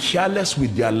 They've been careless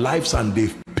with their lives and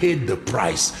they've paid the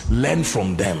price. Learn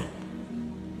from them.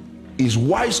 It's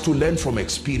wise to learn from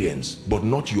experience, but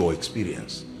not your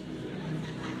experience.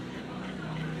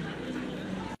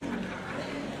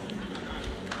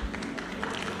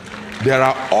 There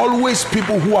are always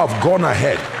people who have gone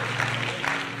ahead.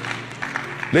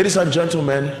 Ladies and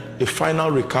gentlemen, a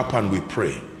final recap and we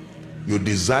pray. You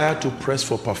desire to press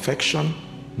for perfection.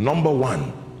 Number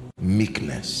one,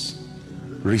 meekness.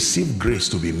 Receive grace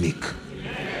to be meek.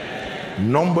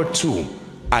 Number two,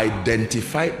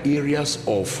 identify areas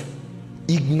of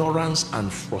ignorance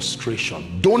and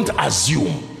frustration. Don't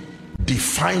assume.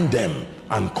 Define them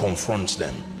and confront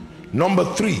them. Number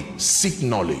three, seek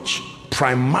knowledge,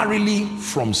 primarily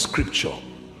from scripture.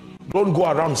 Don't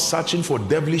go around searching for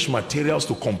devilish materials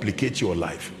to complicate your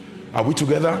life. Are we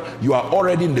together? You are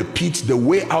already in the pit. The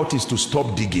way out is to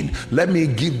stop digging. Let me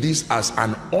give this as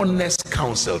an honest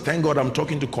counsel. Thank God I'm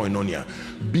talking to Koinonia.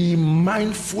 Be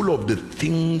mindful of the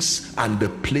things and the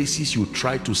places you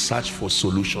try to search for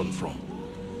solution from.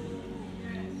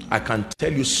 I can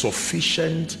tell you,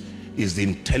 sufficient is the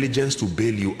intelligence to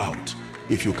bail you out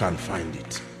if you can find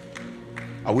it.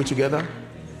 Are we together?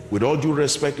 With all due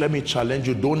respect, let me challenge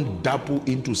you, don't dabble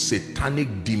into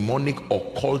satanic, demonic,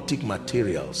 occultic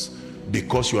materials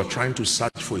because you are trying to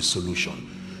search for a solution.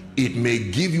 It may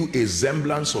give you a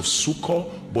semblance of succor,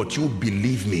 but you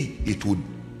believe me, it would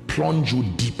plunge you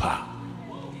deeper.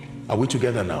 Are we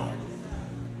together now?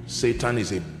 Satan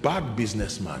is a bad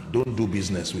businessman. Don't do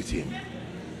business with him.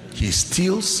 He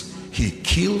steals, he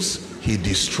kills, he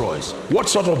destroys. What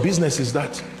sort of business is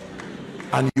that?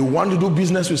 And you want to do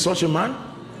business with such a man?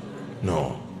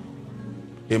 No.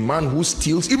 A man who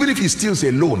steals, even if he steals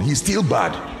alone, he's still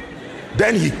bad.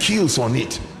 Then he kills on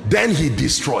it. Then he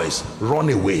destroys. Run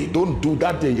away. Don't do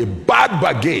that. A bad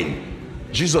bargain.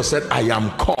 Jesus said, I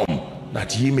am come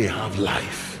that ye may have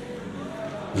life.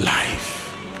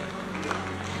 Life.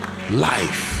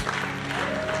 Life.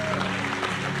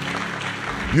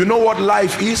 You know what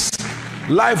life is?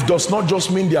 Life does not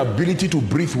just mean the ability to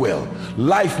breathe well.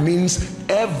 Life means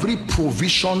every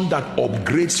provision that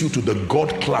upgrades you to the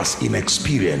God class in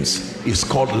experience is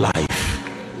called life.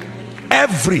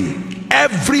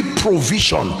 Every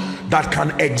provision that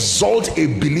can exalt a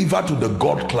believer to the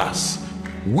God class.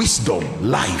 Wisdom,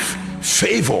 life.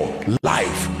 Favor,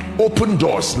 life. Open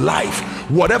doors, life.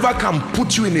 Whatever can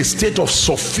put you in a state of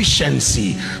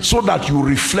sufficiency so that you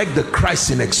reflect the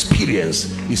Christ in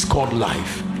experience is called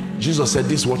life. Jesus said,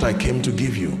 this is what I came to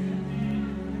give you.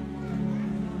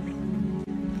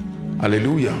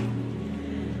 Hallelujah.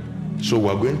 So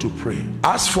we're going to pray.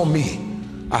 As for me,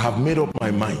 I have made up my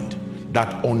mind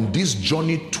that on this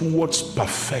journey towards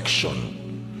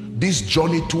perfection, this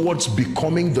journey towards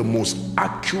becoming the most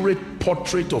accurate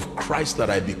portrait of Christ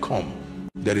that I become,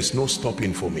 there is no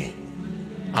stopping for me.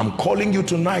 I'm calling you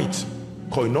tonight,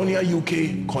 Koinonia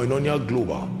UK, Koinonia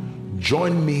Global,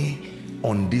 join me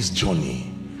on this journey.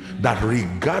 That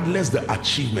regardless the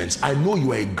achievements, I know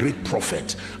you are a great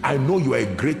prophet, I know you are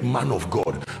a great man of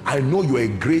God, I know you are a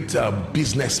great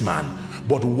businessman,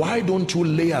 but why don't you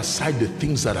lay aside the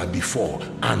things that are before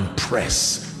and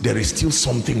press? There is still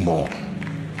something more.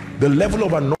 The level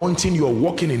of anointing you are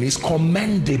walking in is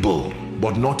commendable,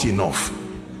 but not enough.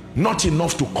 Not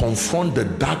enough to confront the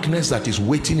darkness that is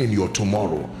waiting in your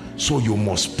tomorrow. So you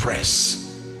must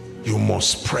press. You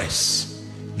must press.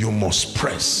 You must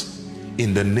press.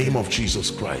 In the name of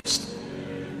Jesus Christ,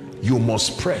 you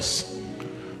must press.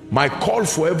 My call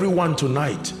for everyone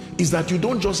tonight is that you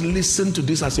don't just listen to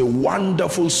this as a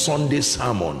wonderful Sunday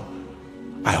sermon.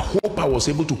 I hope I was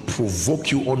able to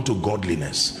provoke you unto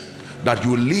godliness, that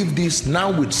you leave this now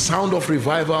with sound of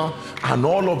revival, and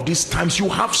all of these times you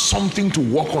have something to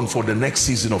work on for the next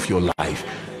season of your life.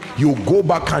 you go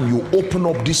back and you open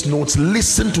up these notes,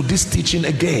 listen to this teaching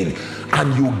again,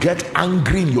 and you get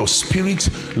angry in your spirit.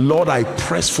 Lord, I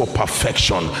press for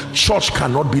perfection. Church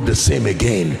cannot be the same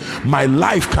again. My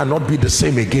life cannot be the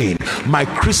same again. My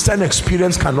Christian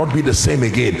experience cannot be the same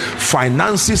again.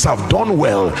 Finances have done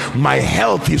well. My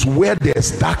health is where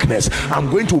there's darkness. I'm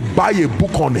going to buy a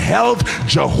book on health.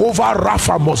 Jehovah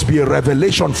Rapha must be a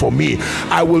revelation for me.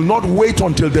 I will not wait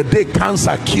until the day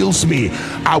cancer kills me.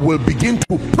 I will begin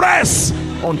to press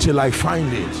until I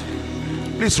find it.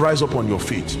 Please rise up on your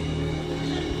feet.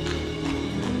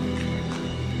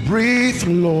 Breathe,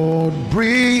 Lord,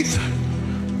 breathe.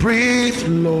 Breathe,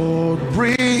 Lord,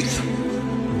 breathe.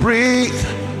 Breathe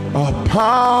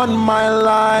upon my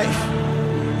life.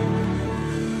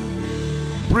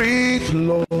 Breathe,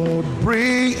 Lord,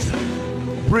 breathe.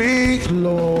 Breathe,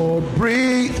 Lord,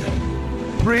 breathe.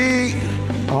 Breathe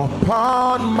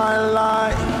upon my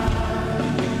life.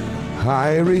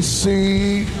 I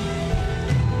receive,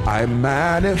 I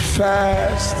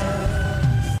manifest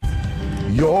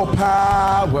your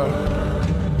power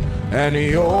and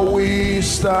your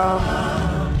wisdom,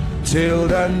 till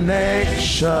the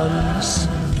nations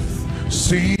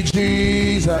see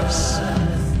Jesus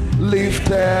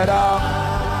lifted up,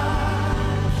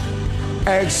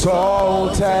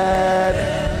 exalted.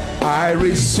 I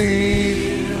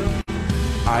receive,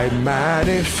 I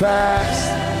manifest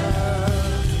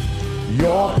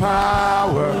your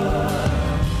power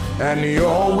and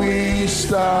your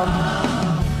wisdom,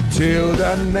 till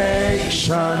the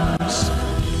nations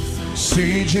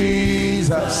see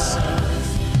Jesus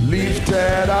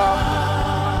lifted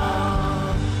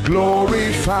up,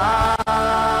 glorified.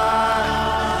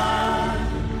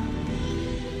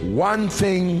 One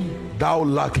thing thou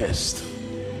lackest.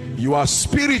 You are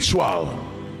spiritual,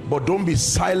 but don't be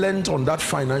silent on that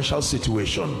financial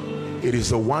situation. It is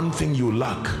the one thing you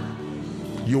lack.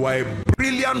 You are a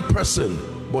brilliant person,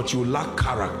 but you lack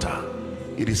character.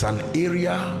 It is an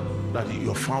area that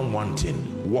you're found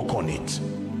wanting. Work on it.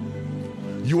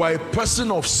 You are a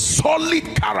person of solid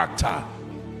character,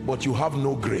 but you have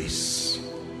no grace.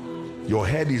 Your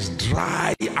head is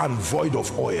dry and void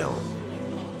of oil.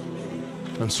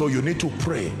 And so you need to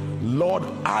pray, Lord,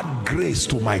 add grace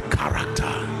to my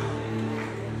character.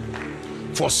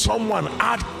 For someone,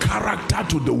 add character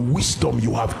to the wisdom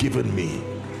you have given me.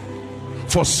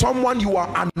 For someone, you are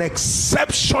an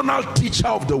exceptional teacher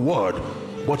of the word,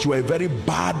 but you are a very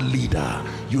bad leader.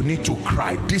 You need to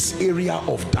cry. This area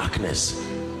of darkness.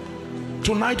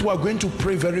 Tonight we are going to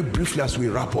pray very briefly as we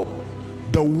wrap up.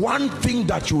 The one thing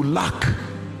that you lack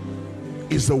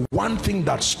is the one thing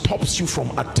that stops you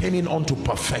from attaining unto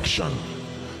perfection.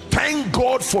 Thank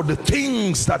God for the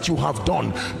things that you have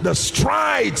done, the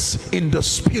strides in the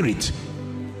spirit,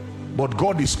 but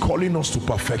God is calling us to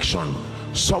perfection.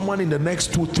 Someone in the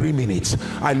next 2-3 minutes,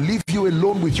 I leave you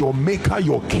alone with your maker,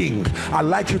 your king. I'd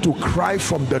like you to cry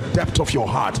from the depth of your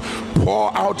heart.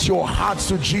 Pour out your hearts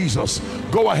to Jesus.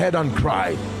 Go ahead and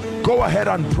cry. Go ahead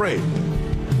and pray.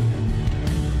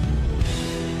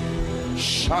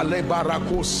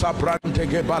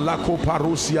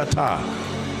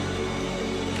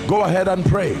 Go ahead and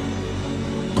pray.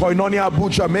 Koinonia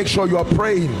Abuja, make sure you are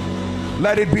praying.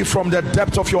 Let it be from the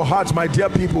depth of your heart, my dear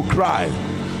people. Cry,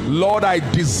 Lord, I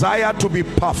desire to be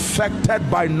perfected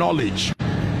by knowledge.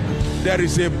 There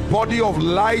is a body of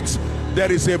light,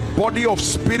 there is a body of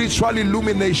spiritual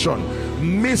illumination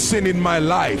missing in my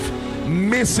life,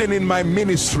 missing in my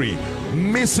ministry,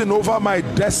 missing over my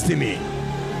destiny.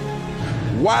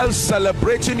 While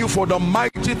celebrating you for the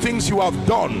mighty things you have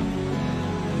done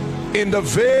in the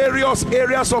various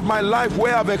areas of my life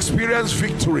where I've experienced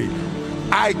victory,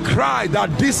 I cry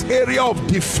that this area of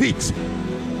defeat,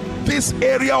 this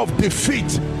area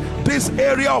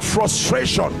of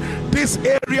frustration, this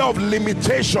area of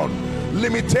limitation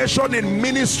in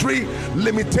ministry,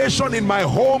 limitation in my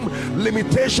home,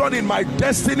 limitation in my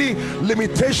destiny,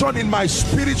 limitation in my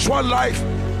spiritual life,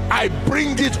 I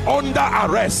bring it under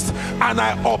arrest and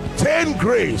I obtain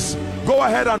grace. Go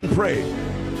ahead and pray.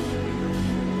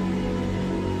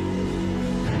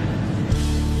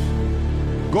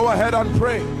 Go ahead and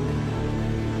pray.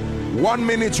 1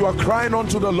 minute you are crying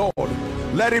unto the Lord.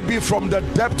 Let it be from the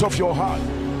depth of your heart.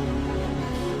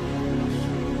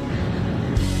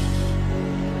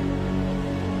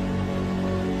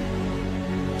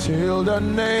 Till the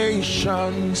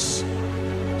nations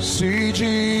see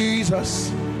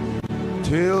Jesus,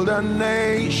 till the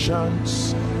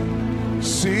nations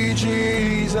see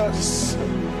Jesus,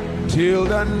 till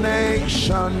the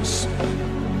nations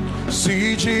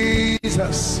see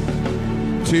Jesus,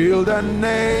 till the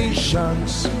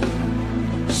nations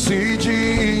see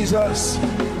Jesus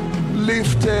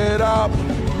lifted up,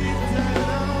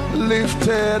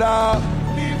 lifted up,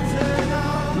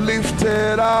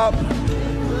 lifted up,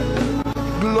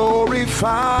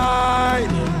 glorified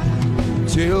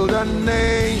till the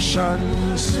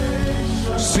nations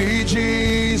see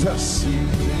Jesus.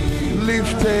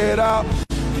 Lifted up,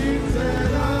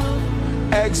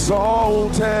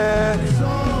 exalted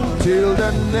till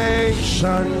the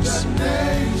nations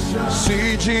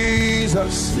see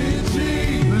Jesus.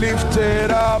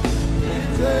 Lifted up,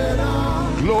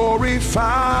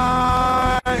 glorified.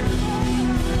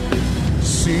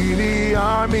 See the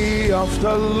army of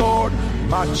the Lord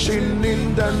marching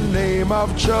in the name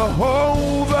of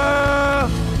Jehovah.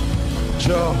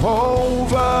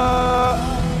 Jehovah,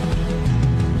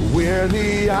 we're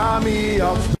the army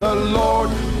of the Lord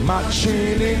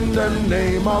marching in the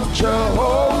name of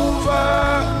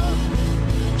Jehovah.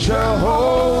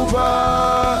 Jehovah,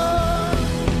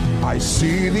 I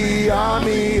see the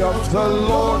army of the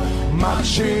Lord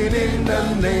marching in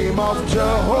the name of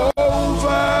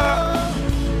Jehovah.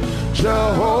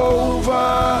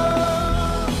 Jehovah,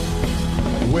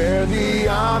 we're the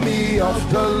army of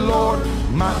the Lord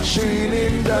marching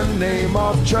in the name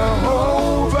of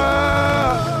Jehovah.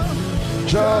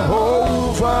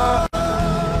 Jehovah,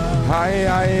 hi,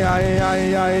 hi, hi, hi,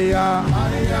 hi, hi,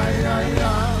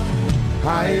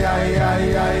 hi, hi,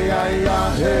 hi, hi,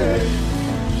 hi, hey.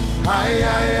 Hi,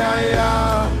 hi, hi, hi,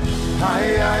 hi,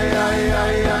 hi, hi, hi, hi,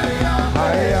 hi,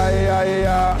 hi, hey.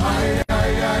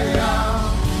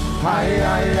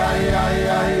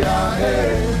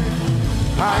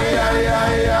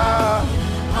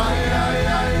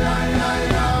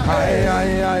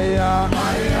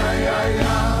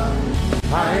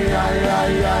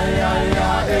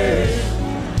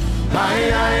 Hi,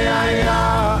 hi,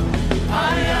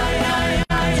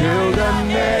 hi, till the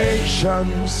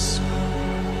nations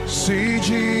see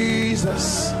Jesus.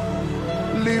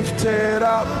 Lifted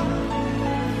up,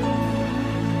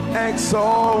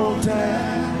 exalted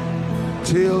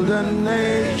till the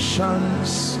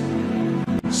nations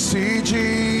see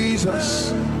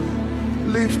Jesus.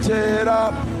 Lifted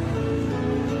up,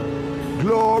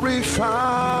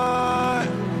 glorified.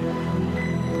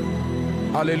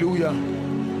 Hallelujah.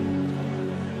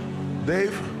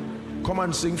 Dave, come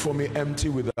and sing for me Empty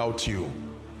Without You.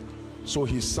 So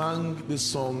he sang this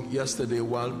song yesterday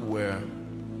while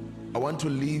I want to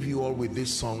leave you all with this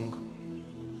song.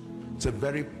 It's a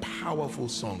very powerful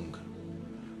song.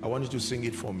 I want you to sing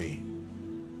it for me.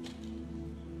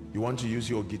 You want to use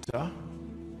your guitar?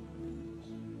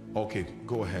 Okay,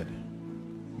 go ahead.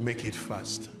 Make it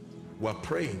fast. We're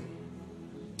praying.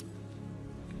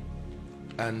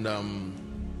 And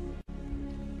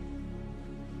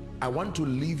I want to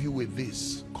leave you with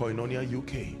this, Koinonia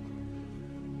UK.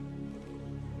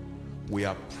 We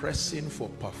are pressing for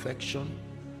perfection.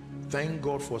 Thank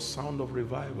God for Sound of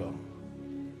Revival.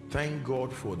 Thank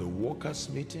God for the workers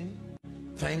meeting.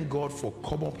 Thank God for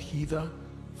Come Up Hither.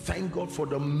 Thank God for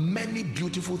the many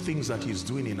beautiful things that he's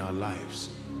doing in our lives.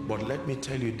 But let me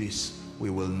tell you this, we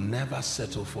will never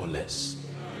settle for less.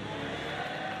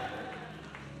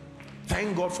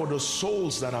 Thank God for the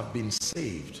souls that have been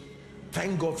saved.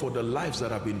 Thank God for the lives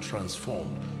that have been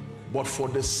transformed. But for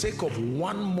the sake of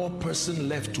one more person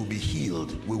left to be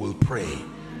healed, we will pray.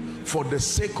 For the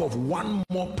sake of one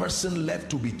more person left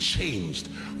to be changed,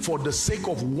 for the sake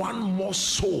of one more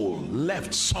soul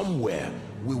left somewhere,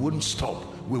 we wouldn't stop.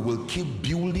 We will keep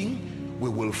building. We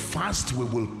will fast. We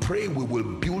will pray. We will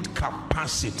build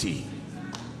capacity.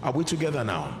 Are we together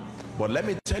now? But let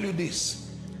me tell you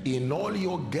this, in all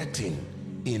your getting,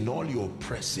 in all your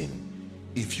pressing,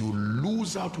 if you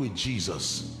lose out with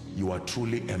Jesus, you are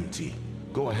truly empty.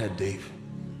 Go ahead, Dave.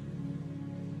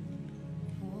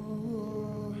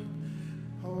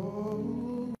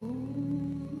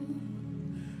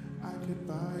 I could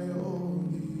buy all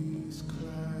these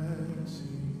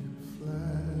classy,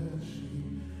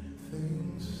 flashy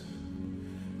things,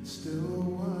 still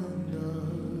wind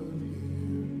up here.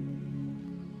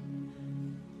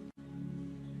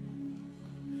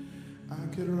 I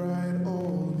could write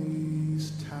all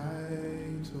these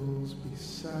titles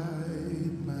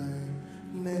beside my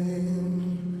name.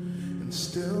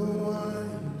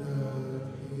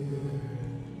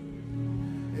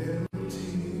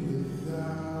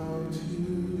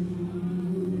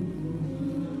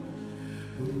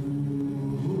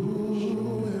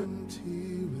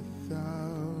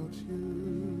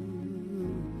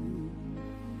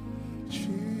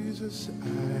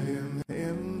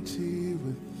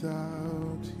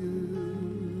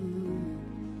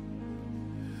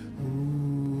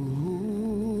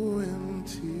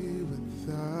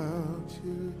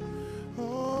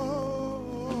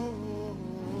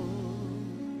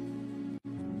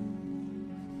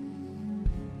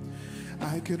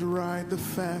 I could ride the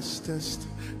fastest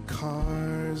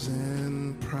cars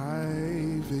and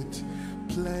private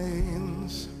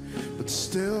planes, but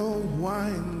still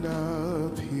wind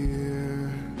up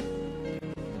here.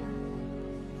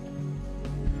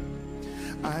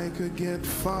 I could get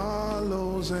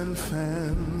follows and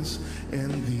fans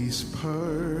and these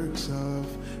perks of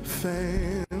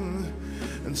fame,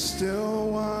 and still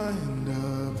wind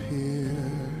up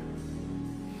here,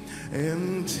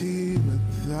 empty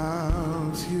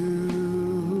without you.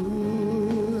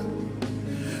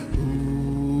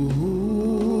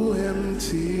 Ooh,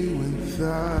 empty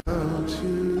without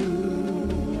you.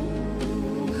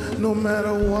 No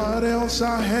matter what else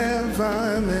I have,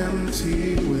 I'm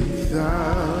empty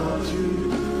without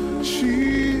you,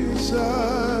 Jesus.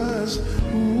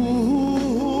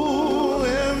 Ooh,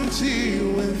 empty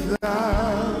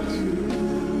without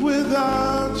you,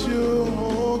 without you,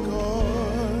 oh God.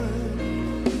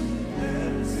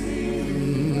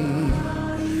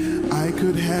 I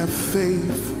could have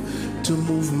faith to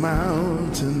move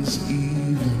mountains,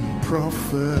 even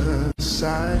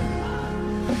prophesy,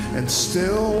 and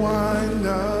still wind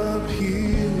up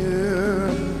here.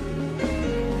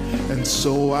 And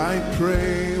so I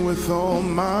pray with all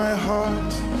my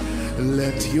heart,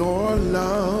 let your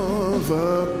love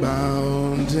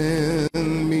abound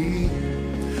in me,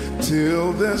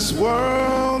 till this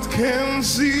world can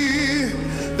see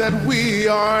that we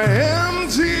are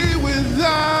empty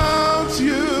without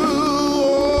you.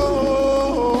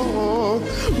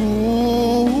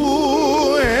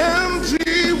 Ooh,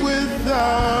 empty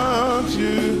without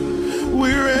you.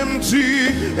 We're empty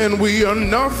and we are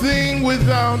nothing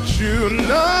without you,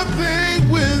 nothing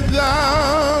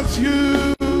without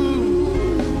you.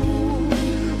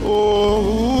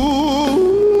 Oh,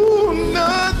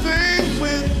 nothing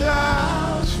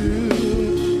without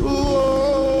you.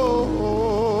 Oh.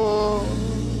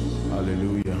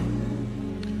 Hallelujah.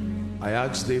 I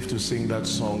asked Dave to sing that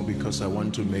song because I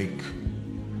want to make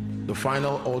the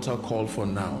final altar call for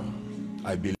now.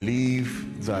 I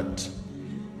believe that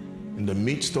in the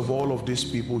midst of all of these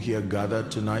people here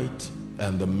gathered tonight,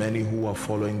 and the many who are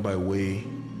following by way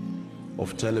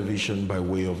of television, by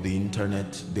way of the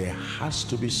internet, there has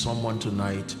to be someone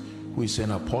tonight who is an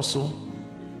apostle.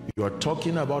 You are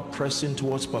talking about pressing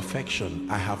towards perfection.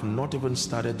 I have not even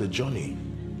started the journey.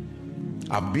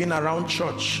 I've been around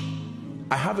church.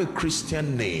 I have a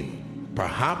Christian name,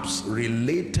 perhaps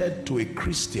related to a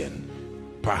Christian,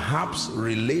 perhaps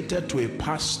related to a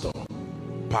pastor,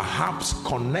 perhaps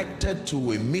connected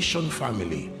to a mission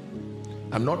family.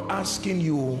 I'm not asking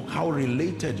you how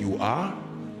related you are.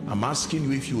 I'm asking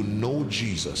you if you know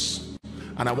Jesus.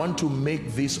 And I want to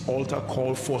make this altar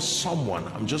call for someone.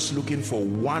 I'm just looking for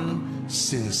one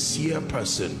sincere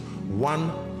person,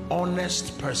 one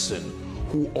honest person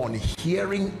who, on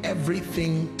hearing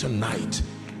everything tonight,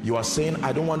 you are saying,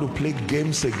 I don't want to play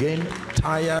games again,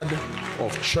 tired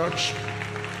of church.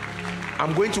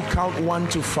 I'm going to count 1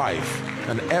 to 5,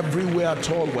 and everywhere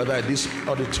at all, whether at this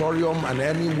auditorium and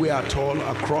anywhere at all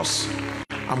across,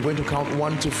 I'm going to count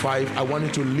 1 to 5. I want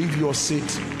you to leave your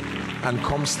seat and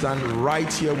come stand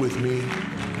right here with me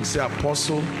and say,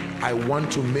 Apostle, I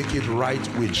want to make it right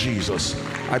with Jesus.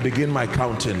 I begin my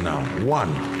counting now.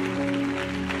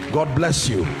 1. God bless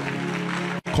you.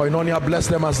 Koinonia, bless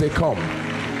them as they come.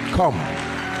 Come.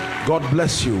 God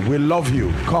bless you. We love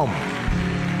you. Come.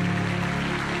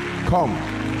 Come.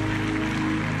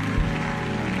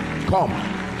 Come.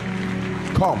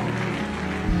 Come.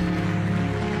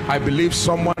 I believe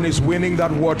someone is winning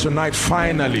that war tonight.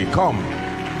 Finally, come.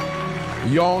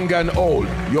 Young and old,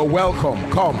 you're welcome.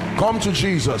 Come. Come to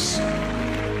Jesus.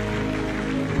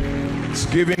 It's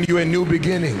giving you a new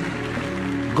beginning.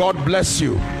 God bless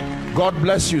you. God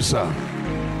bless you, sir.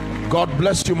 God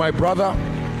bless you, my brother.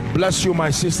 Bless you, my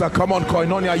sister. Come on,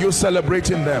 Koinonia, are you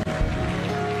celebrating them?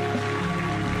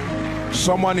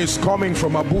 Someone is coming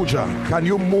from Abuja. Can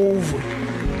you move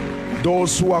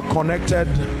those who are connected,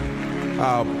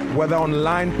 whether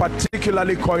online,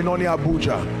 particularly Koinonia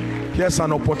Abuja? Here's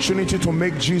an opportunity to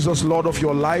make Jesus Lord of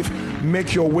your life.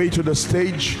 Make your way to the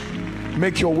stage.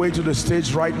 Make your way to the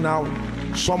stage right now.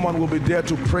 Someone will be there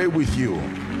to pray with you.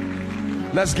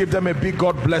 Let's give them a big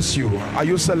God bless you. Are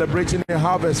you celebrating a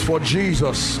harvest for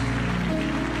Jesus?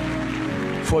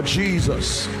 For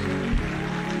Jesus.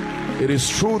 It is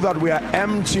true that we are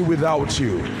empty without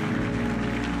you.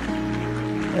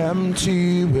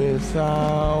 Empty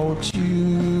without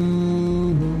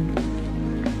you.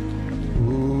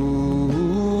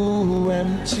 Ooh,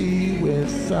 empty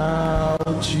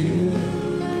without you.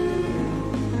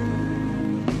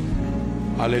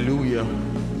 Hallelujah.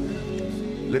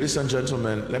 Ladies and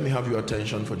gentlemen, let me have your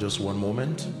attention for just one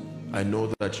moment. I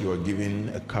know that you are given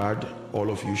a card. All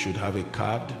of you should have a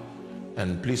card,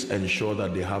 and please ensure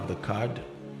that they have the card,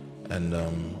 and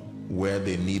where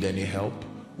they need any help,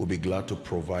 we'll be glad to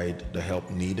provide the help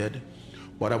needed.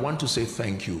 But I want to say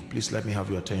thank you. Please let me have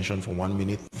your attention for 1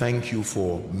 minute. Thank you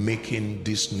for making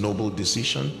this noble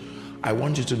decision. I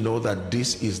want you to know that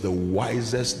this is the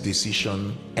wisest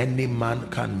decision any man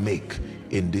can make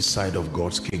in this side of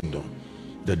God's kingdom.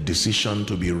 The decision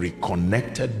to be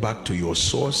reconnected back to your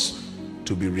source,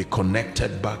 to be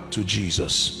reconnected back to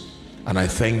Jesus. And I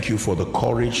thank you for the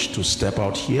courage to step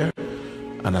out here.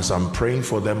 And as I'm praying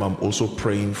for them, I'm also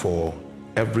praying for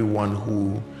everyone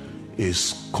who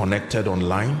is connected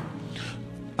online.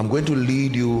 I'm going to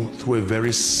lead you through a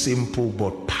very simple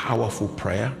but powerful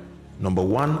prayer. Number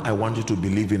one, I want you to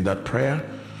believe in that prayer.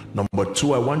 Number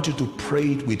two, I want you to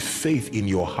pray it with faith in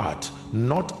your heart,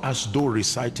 not as though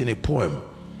reciting a poem.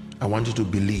 I want you to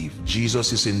believe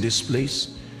Jesus is in this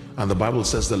place, and the Bible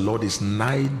says the Lord is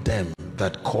nigh them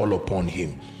that call upon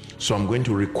him. So I'm going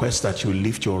to request that you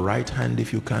lift your right hand,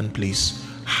 if you can, please,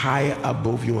 high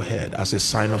above your head as a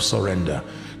sign of surrender.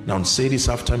 Now say this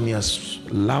after me as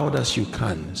loud as you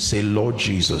can. Say, Lord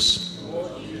Jesus,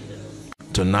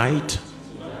 tonight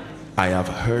I have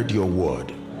heard your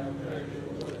word.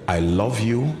 I love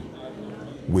you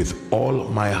with all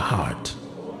my heart.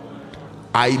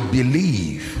 I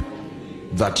believe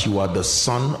that you are the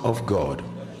Son of God.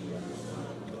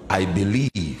 I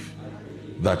believe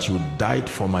that you died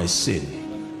for my sin.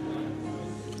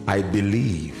 I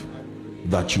believe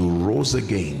that you rose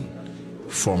again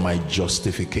for my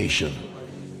justification.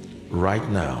 Right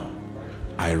now,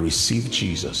 I receive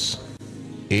Jesus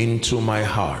into my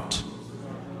heart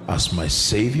as my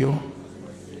Savior,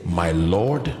 my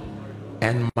Lord,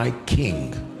 and my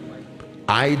King.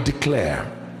 I declare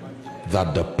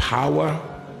that the power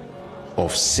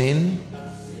of sin,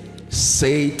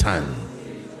 Satan,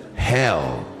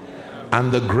 hell,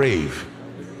 and the grave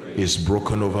is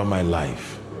broken over my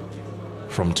life.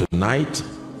 From tonight,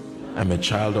 I'm a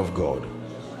child of God.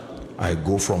 I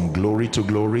go from glory to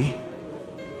glory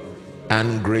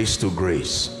and grace to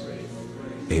grace.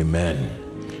 Amen.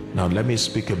 Now let me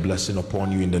speak a blessing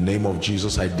upon you in the name of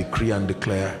Jesus. I decree and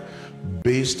declare,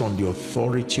 based on the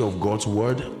authority of God's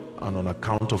word and on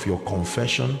account of your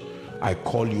confession, I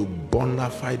call you bona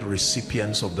fide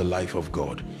recipients of the life of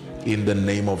God. In the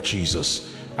name of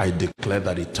Jesus, I declare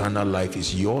that eternal life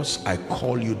is yours. I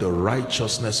call you the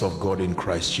righteousness of God in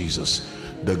Christ Jesus.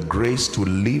 The grace to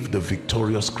live the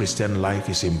victorious Christian life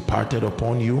is imparted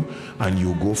upon you, and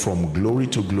you go from glory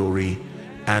to glory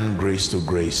and grace to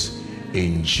grace.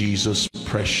 In Jesus'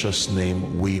 precious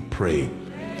name we pray.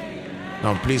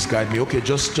 Now please guide me. Okay,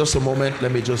 just a moment.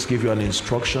 Let me just give you an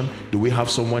instruction. Do we have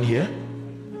someone here?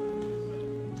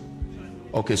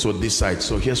 Okay, so this side.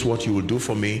 So here's what you will do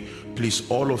for me. Please,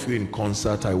 all of you in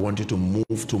concert, I want you to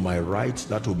move to my right.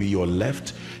 That will be your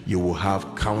left. You will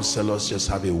have counselors just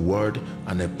have a word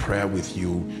and a prayer with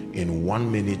you in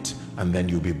 1 minute, and then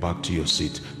you'll be back to your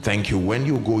seat. Thank you. When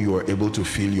you go, you are able to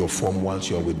fill your form whilst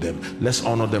you are with them. Let's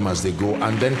honor them as they go.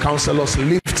 And then counselors,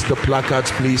 lift the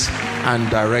placards, please, and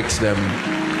direct them.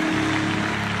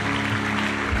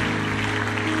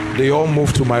 They all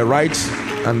move to my right,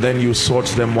 and then you sort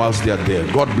them whilst they are there.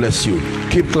 God bless you.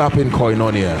 Keep clapping,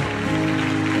 Koinonia.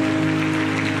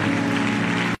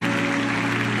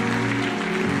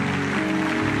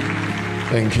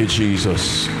 Thank you,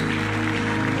 Jesus.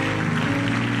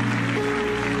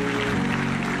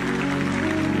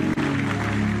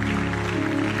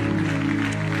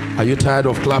 Are you tired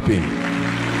of clapping?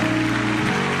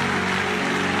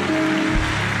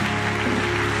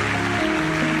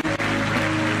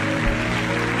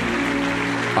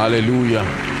 Hallelujah.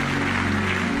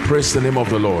 Praise the name of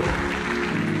the Lord.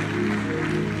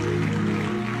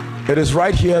 It is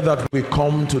right here that we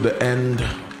come to the end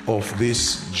of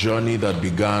this journey that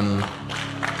began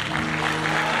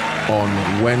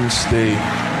on Wednesday.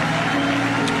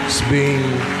 It's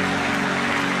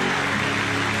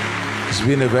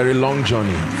been a very long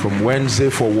journey from Wednesday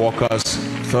for workers,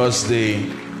 Thursday,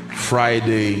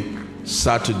 Friday,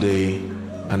 Saturday,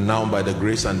 and now by the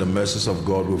grace and the mercies of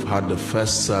God, we've had the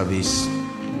first service,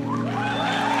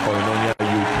 Koinonia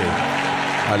UK.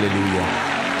 Hallelujah.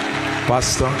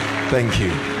 Pastor, thank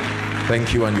you.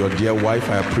 Thank you and your dear wife.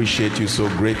 I appreciate you so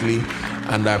greatly.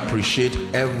 And I appreciate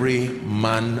every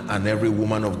man and every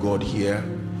woman of God here,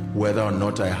 whether or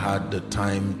not I had the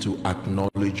time to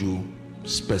acknowledge you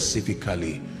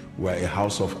specifically. We're a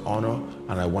house of honor,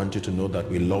 and I want you to know that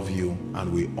we love you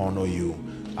and we honor you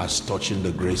as touching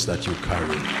the grace that you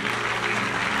carry.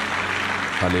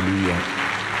 Hallelujah.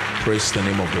 Praise the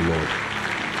name of the Lord.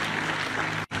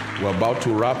 We're about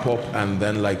to wrap up, and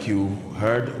then like you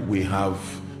heard, we have,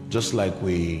 just like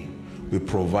we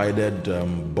provided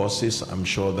buses. I'm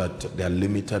sure that they're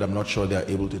limited. I'm not sure they're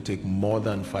able to take more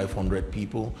than 500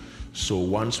 people. So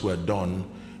once we're done,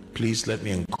 please let me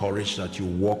encourage that you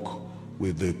walk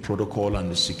with the protocol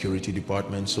and the security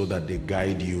department so that they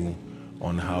guide you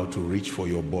on how to reach for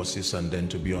your buses and then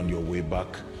to be on your way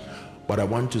back. But I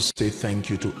want to say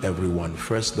thank you to everyone.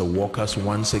 First, the workers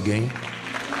once again,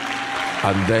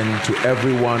 and then to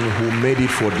everyone who made it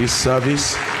for this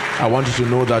service. I want you to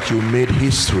know that you made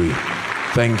history.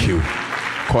 Thank you.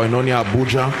 Koinonia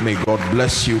Abuja, may God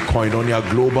bless you. Koinonia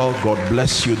Global, God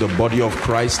bless you, the body of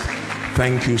Christ.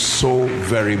 Thank you so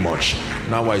very much.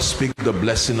 Now I speak the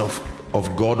blessing of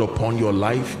God upon your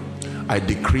life. I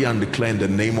decree and declare in the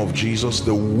name of Jesus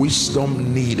the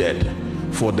wisdom needed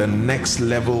for the next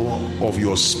level of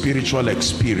your spiritual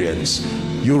experience.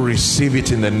 You receive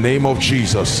it in the name of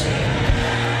Jesus.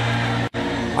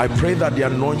 I pray that the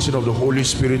anointing of the Holy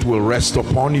Spirit will rest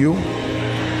upon you,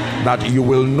 that you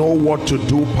will know what to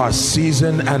do per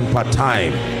season and per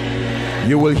time.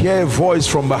 You will hear a voice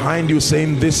from behind you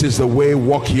saying, this is the way,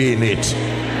 walk ye in it.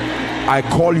 I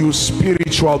call you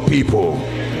spiritual people.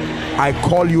 I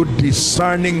call you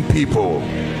discerning people.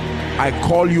 I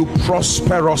call you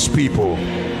prosperous people.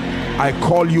 I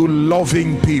call you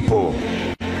loving people.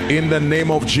 In the name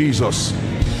of Jesus,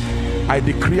 I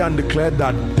decree and declare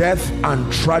that death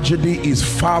and tragedy is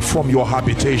far from your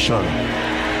habitation.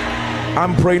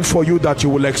 I'm praying for you that you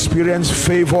will experience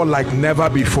favor like never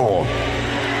before.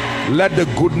 Let the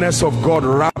goodness of God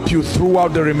wrap you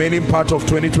throughout the remaining part of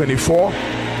 2024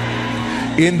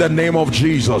 in the name of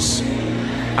Jesus.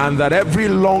 And that every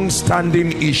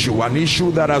long-standing issue, an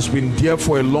issue that has been there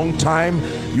for a long time,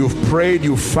 you've prayed,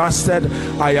 you've fasted,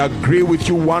 I agree with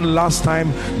you one last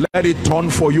time, let it turn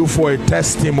for you for a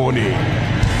testimony.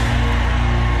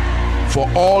 For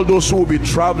all those who will be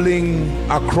traveling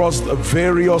across the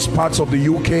various parts of the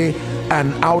UK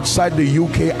and outside the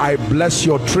UK, I bless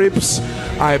your trips,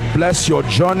 I bless your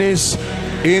journeys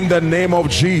in the name of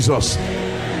Jesus.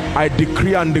 I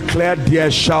decree and declare there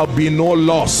shall be no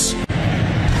loss.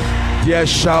 There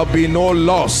shall be no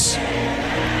loss.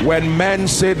 When men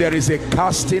say there is a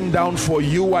casting down for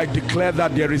you, I declare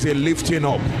that there is a lifting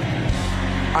up.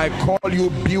 I call you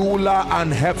Beulah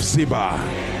and Hephzibah.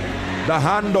 The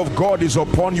hand of God is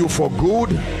upon you for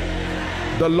good.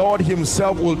 The Lord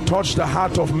himself will touch the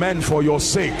heart of men for your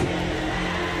sake.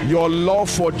 Your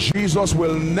love for Jesus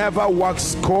will never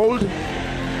wax cold.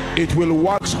 It will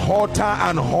wax hotter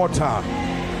and hotter.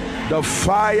 The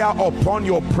fire upon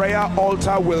your prayer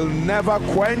altar will never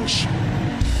quench.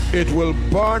 It will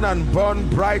burn and burn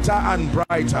brighter and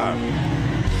brighter.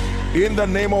 In the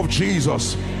name of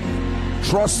Jesus,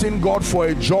 trusting God for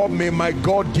a job, may my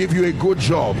God give you a good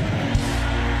job.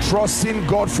 Trusting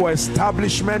God for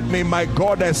establishment, may my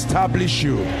God establish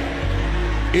you.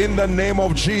 In the name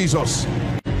of Jesus,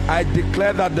 I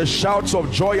declare that the shouts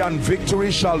of joy and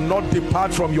victory shall not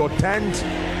depart from your tent.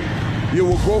 You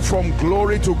will go from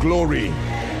glory to glory.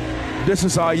 This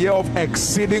is our year of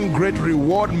exceeding great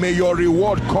reward. May your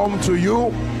reward come to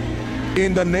you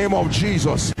in the name of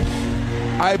Jesus.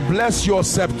 I bless your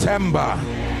September.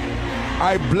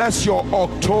 I bless your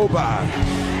October.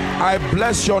 I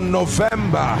bless your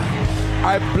November.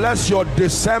 I bless your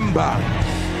December.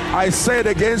 I say it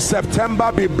again,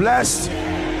 September be blessed,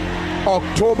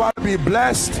 October be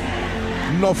blessed,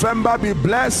 November be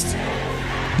blessed,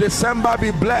 December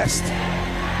be blessed.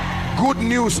 Good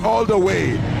news all the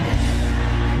way,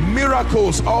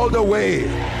 miracles all the way,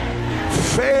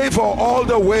 favor all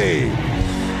the way,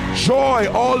 joy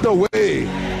all the way.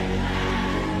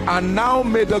 And now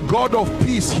may the God of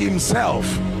peace himself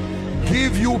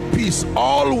give you peace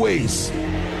always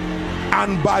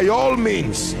and by all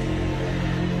means.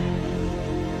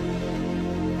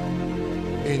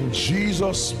 In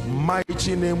Jesus'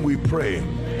 mighty name we pray.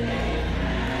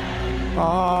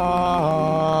 Amen.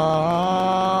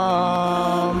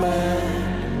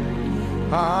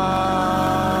 Amen.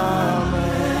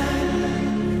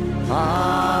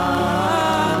 Amen.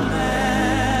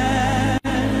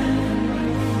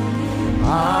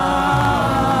 Amen.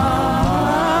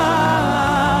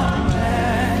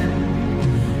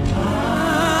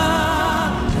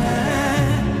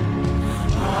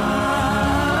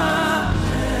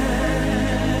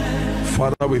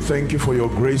 Father, we thank you for your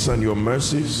grace and your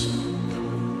mercies.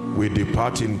 We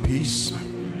depart in peace.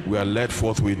 We are led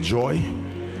forth with joy.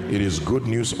 It is good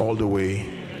news all the way,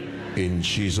 in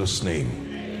Jesus' name.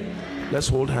 Let's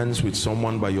hold hands with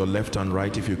someone by your left and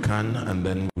right if you can, and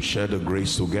then we share the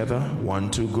grace together.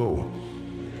 1, 2, go.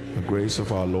 The grace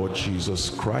of our Lord Jesus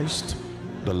Christ,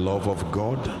 the love of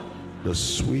God, the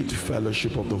sweet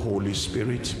fellowship of the Holy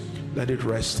Spirit, let it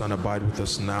rest and abide with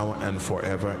us now and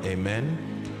forever. Amen.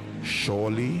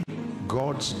 Surely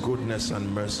God's goodness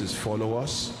and mercies follow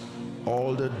us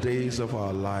all the days of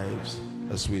our lives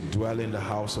as we dwell in the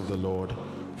house of the Lord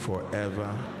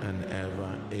forever and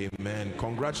ever. Amen.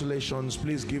 Congratulations.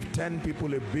 Please give 10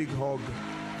 people a big hug,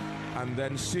 and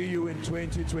then see you in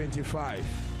 2025.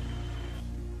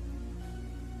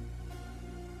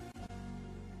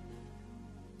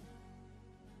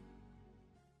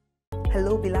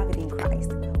 Hello, beloved in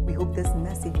Christ. We hope this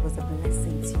message was a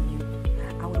blessing to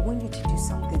you. I would want you to do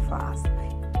something for us.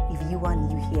 If you are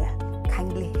new here,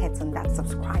 kindly hit on that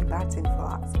subscribe button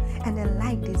for us, and then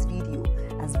like this video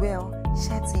as well.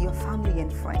 Share to your family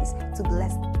and friends to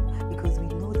bless them, because we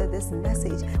know that this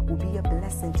message will be a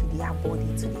blessing to their body,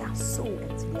 to their soul,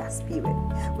 and to their spirit.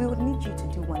 We would need you to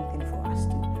do one thing for us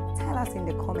too. Tell us in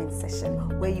the comment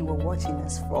section where you are watching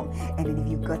us from, and then if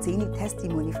you've got any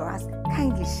testimony for us,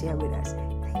 kindly share with us.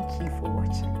 Thank you for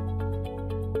watching.